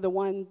the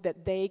one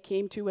that they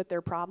came to with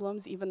their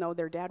problems, even though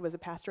their dad was a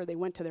pastor, they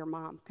went to their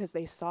mom because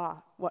they saw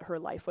what her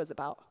life was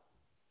about.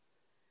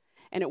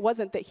 And it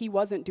wasn't that he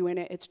wasn't doing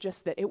it, it's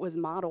just that it was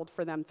modeled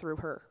for them through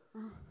her.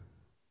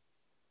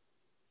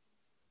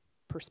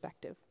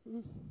 Perspective.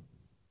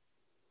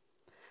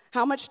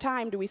 How much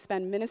time do we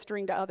spend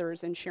ministering to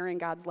others and sharing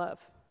God's love?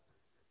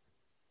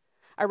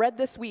 I read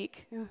this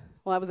week,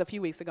 well, that was a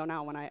few weeks ago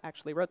now when I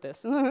actually wrote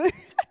this.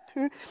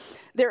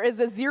 There is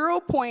a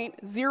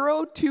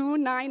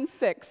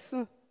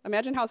 0.0296,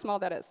 imagine how small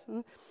that is,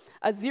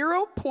 a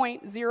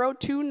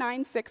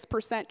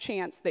 0.0296%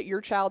 chance that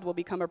your child will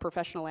become a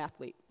professional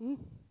athlete.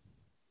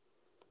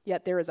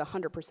 Yet there is a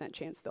 100%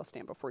 chance they'll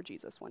stand before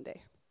Jesus one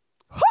day.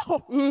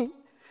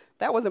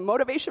 That was a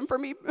motivation for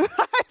me.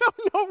 I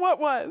don't know what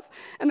was.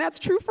 And that's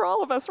true for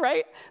all of us,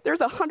 right? There's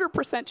a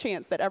 100%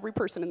 chance that every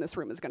person in this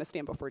room is going to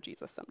stand before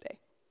Jesus someday.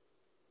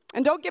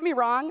 And don't get me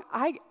wrong,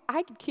 I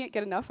can't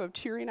get enough of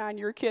cheering on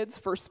your kids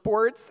for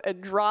sports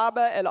and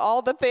drama and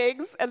all the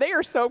things. And they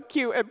are so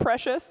cute and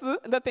precious,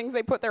 the things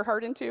they put their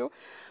heart into.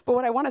 But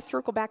what I want to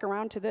circle back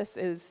around to this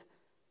is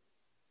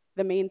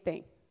the main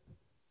thing.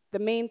 The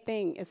main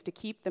thing is to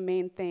keep the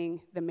main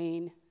thing,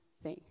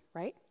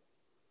 right?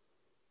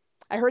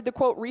 I heard the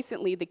quote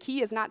recently, the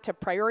key is not to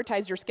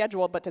prioritize your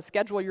schedule, but to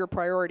schedule your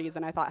priorities.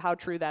 And I thought, how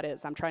true that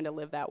is. I'm trying to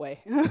live that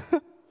way.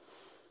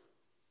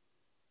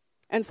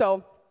 And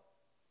so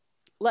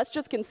let's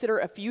just consider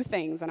a few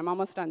things, and I'm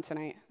almost done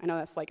tonight. I know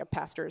that's like a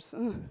pastor's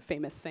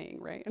famous saying,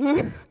 right?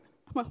 I'm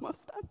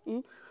almost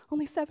done.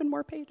 Only 7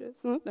 more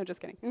pages. No, just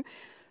kidding.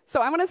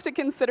 So I want us to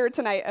consider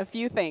tonight a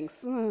few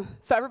things.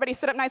 So everybody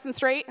sit up nice and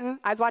straight.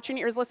 Eyes watching,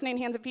 ears listening,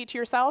 hands and feet to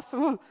yourself.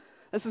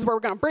 This is where we're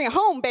going to bring it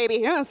home,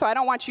 baby. So I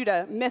don't want you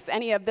to miss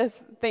any of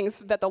these things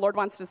that the Lord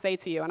wants to say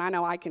to you. And I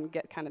know I can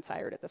get kind of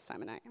tired at this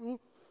time of night.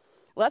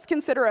 Let's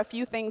consider a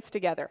few things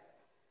together.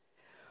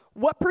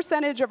 What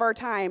percentage of our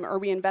time are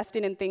we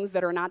investing in things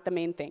that are not the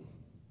main thing?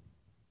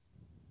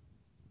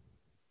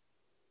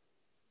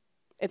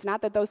 It's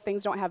not that those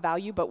things don't have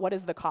value, but what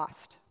is the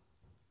cost?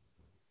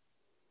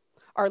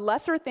 Are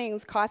lesser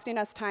things costing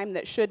us time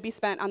that should be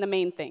spent on the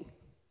main thing?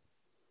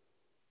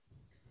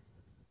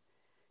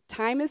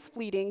 Time is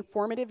fleeting,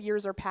 formative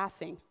years are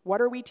passing. What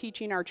are we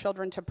teaching our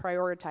children to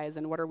prioritize,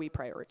 and what are we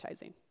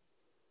prioritizing?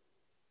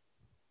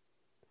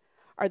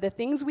 Are the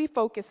things we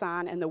focus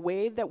on and the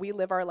way that we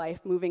live our life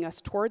moving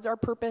us towards our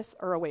purpose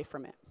or away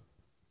from it?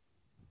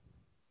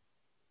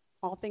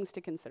 All things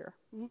to consider.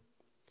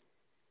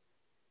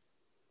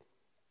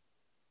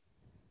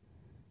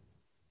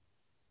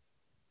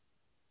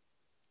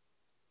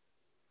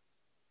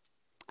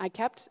 I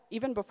kept,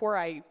 even before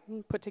I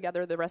put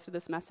together the rest of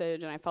this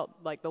message, and I felt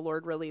like the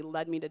Lord really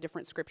led me to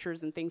different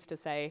scriptures and things to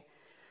say,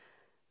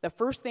 the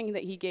first thing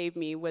that he gave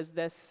me was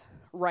this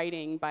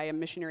writing by a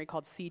missionary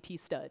called C.T.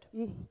 Studd.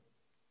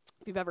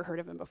 If you've ever heard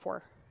of him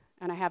before.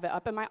 And I have it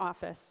up in my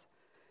office,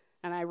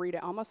 and I read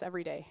it almost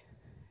every day.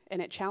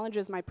 And it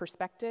challenges my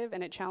perspective,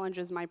 and it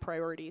challenges my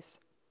priorities.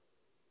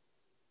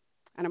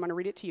 And I'm going to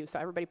read it to you. So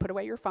everybody put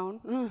away your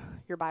phone,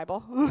 your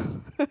Bible.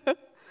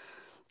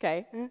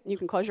 Okay, you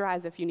can close your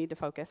eyes if you need to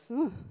focus. But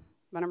I'm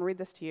going to read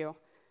this to you.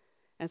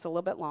 And it's a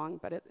little bit long,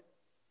 but it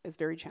is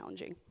very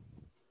challenging.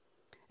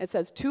 It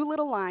says, 2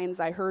 little lines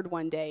I heard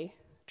one day,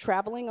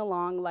 traveling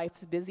along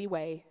life's busy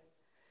way,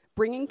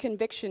 bringing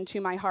conviction to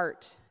my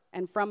heart,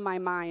 and from my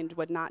mind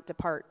would not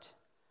depart.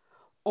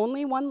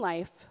 Only one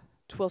life,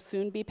 'twill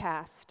soon be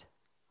past.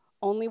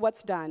 Only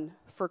what's done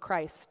for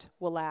Christ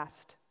will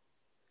last.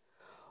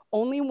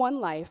 Only one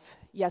life,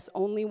 yes,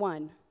 only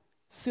one.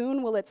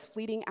 Soon will its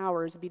fleeting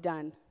hours be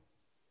done.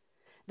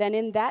 Then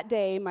in that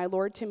day my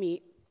Lord to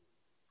meet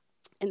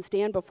and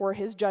stand before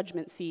his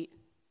judgment seat.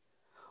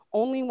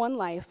 Only one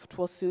life,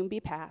 'twill soon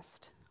be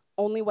past.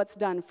 Only what's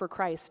done for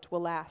Christ will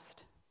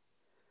last.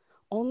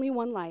 Only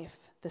one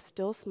life, the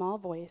still small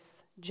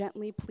voice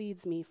gently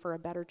pleads me for a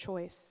better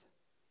choice.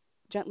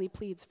 Gently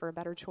pleads for a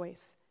better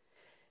choice.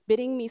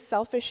 Bidding me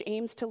selfish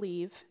aims to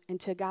leave, and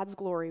to God's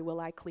glory will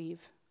I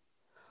cleave.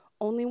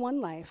 Only one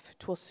life,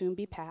 'twill soon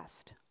be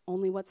past.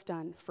 Only what's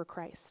done for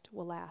Christ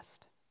will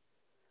last.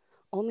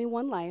 Only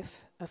one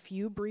life, a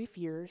few brief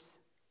years,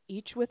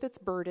 each with its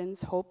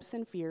burdens, hopes,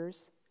 and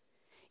fears,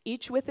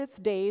 each with its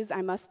days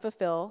I must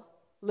fulfill,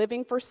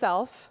 living for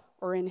self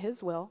or in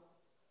his will.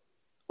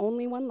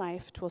 Only one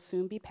life, 'twill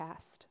soon be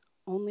past.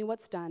 Only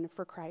what's done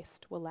for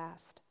Christ will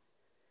last.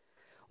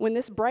 When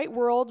this bright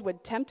world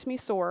would tempt me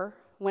sore,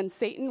 when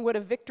Satan would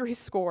a victory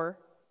score,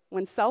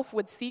 when self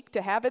would seek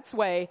to have its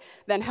way,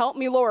 then help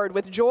me, Lord,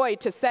 with joy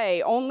to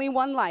say, only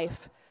one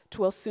life,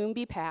 'twill soon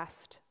be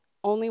past.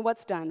 Only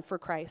what's done for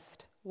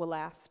Christ will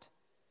last.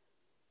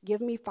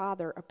 Give me,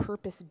 Father, a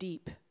purpose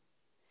deep,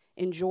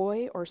 in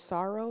joy or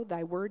sorrow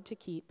thy word to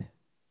keep,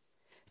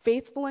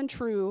 faithful and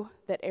true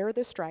that ere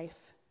the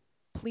strife,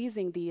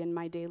 pleasing thee in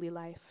my daily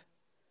life.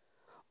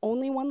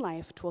 Only one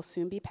life, 'twill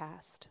soon be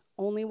past.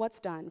 Only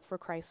what's done for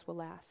Christ will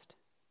last.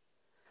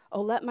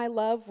 Oh, let my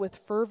love with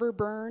fervor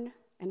burn,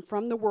 and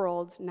from the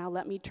world now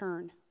let me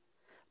turn,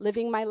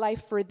 living my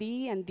life for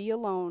thee and thee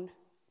alone,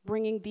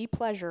 bringing thee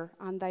pleasure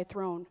on thy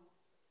throne.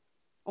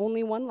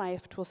 Only one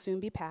life, 'twill soon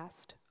be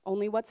past.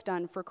 Only what's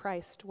done for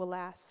Christ will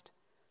last.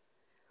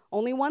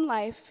 Only one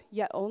life,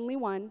 yet only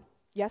one,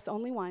 yes,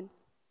 only one.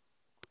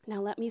 Now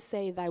let me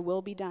say, thy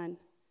will be done.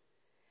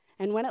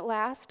 And when at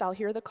last I'll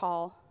hear the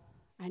call,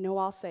 I know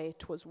I'll say,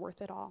 'twas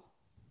worth it all.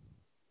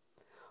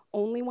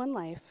 Only one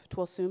life,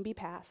 'twill soon be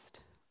past.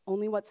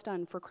 Only what's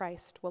done for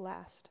Christ will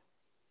last.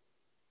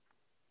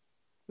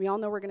 We all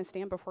know we're going to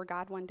stand before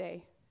God one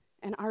day.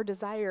 And our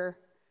desire,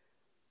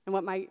 and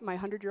what my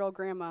 100-year-old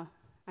grandma,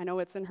 I know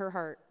it's in her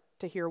heart,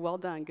 to hear, well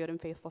done, good and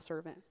faithful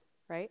servant,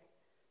 right?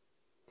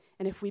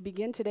 And if we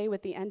begin today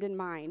with the end in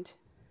mind,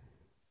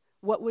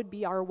 what would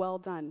be our well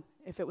done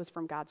if it was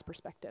from God's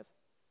perspective?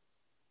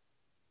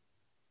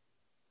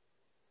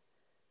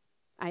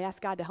 I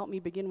asked God to help me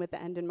begin with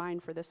the end in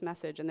mind for this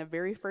message, and the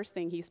very first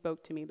thing he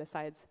spoke to me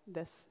besides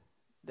this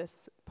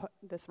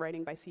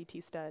writing by C.T.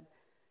 Studd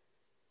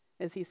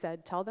is he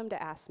said, tell them to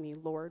ask me,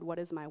 Lord, what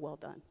is my well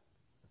done?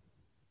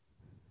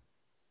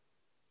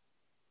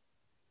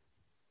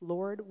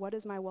 Lord, what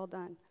is my well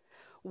done?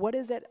 What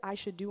is it I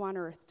should do on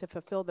earth to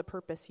fulfill the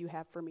purpose you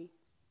have for me?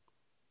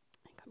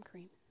 I think I'm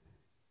green.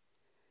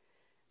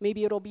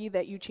 Maybe it'll be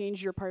that you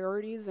change your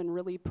priorities and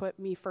really put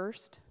me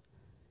first.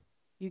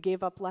 You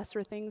gave up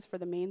lesser things for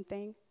the main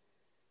thing.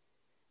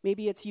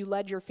 Maybe it's you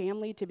led your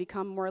family to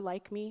become more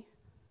like me.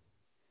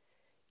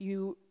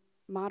 You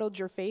modeled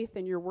your faith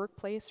in your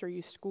workplace or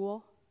your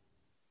school.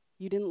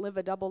 You didn't live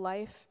a double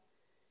life.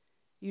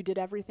 You did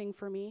everything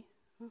for me.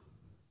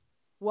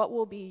 What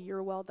will be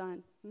your well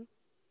done?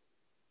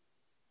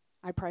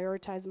 I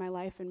prioritized my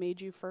life and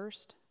made you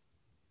first.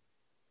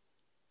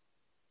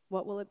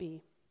 What will it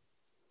be?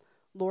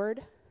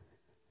 Lord,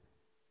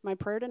 my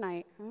prayer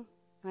tonight, and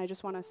I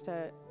just want us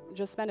to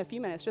just spend a few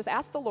minutes, just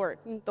ask the Lord.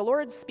 The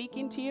Lord's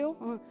speaking to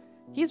you.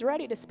 He's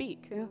ready to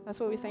speak.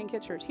 That's what we say in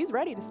Kid Church. He's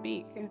ready to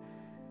speak.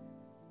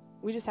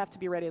 We just have to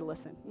be ready to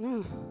listen.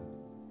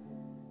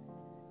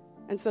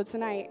 And so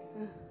tonight,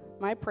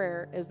 my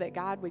prayer is that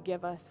God would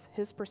give us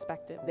his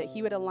perspective, that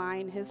he would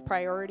align his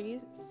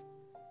priorities,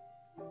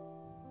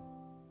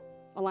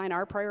 align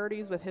our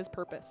priorities with his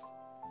purpose.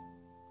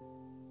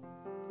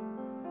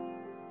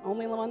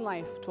 Only one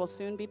life, 'twill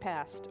soon be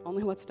past.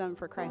 Only what's done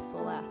for Christ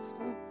will last.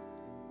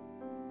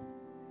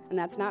 And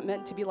that's not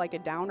meant to be like a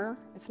downer.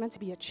 It's meant to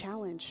be a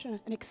challenge,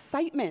 an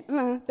excitement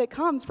that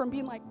comes from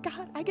being like,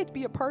 God, I get to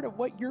be a part of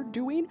what you're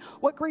doing.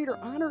 What greater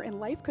honor in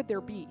life could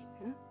there be?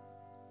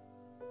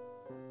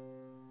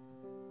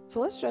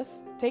 So let's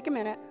just take a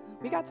minute.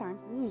 We got time.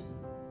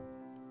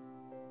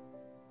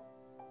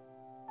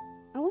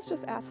 And let's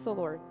just ask the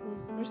Lord.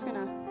 We're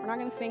not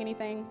gonna sing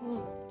anything.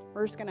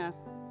 We're just gonna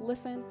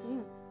listen.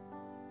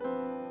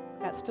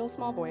 That still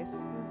small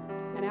voice,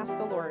 and ask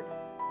the Lord,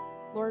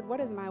 Lord, what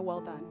is my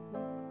well done?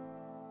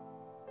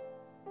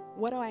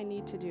 What do I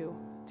need to do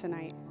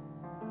tonight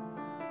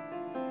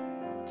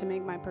to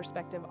make my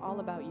perspective all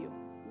about you?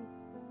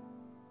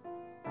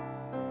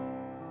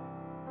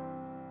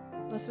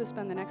 Let's just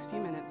spend the next few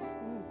minutes.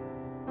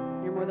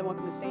 You're more than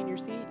welcome to stay in your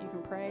seat. You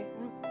can pray.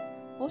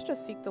 Let's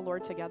just seek the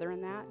Lord together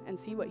in that and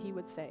see what he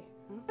would say.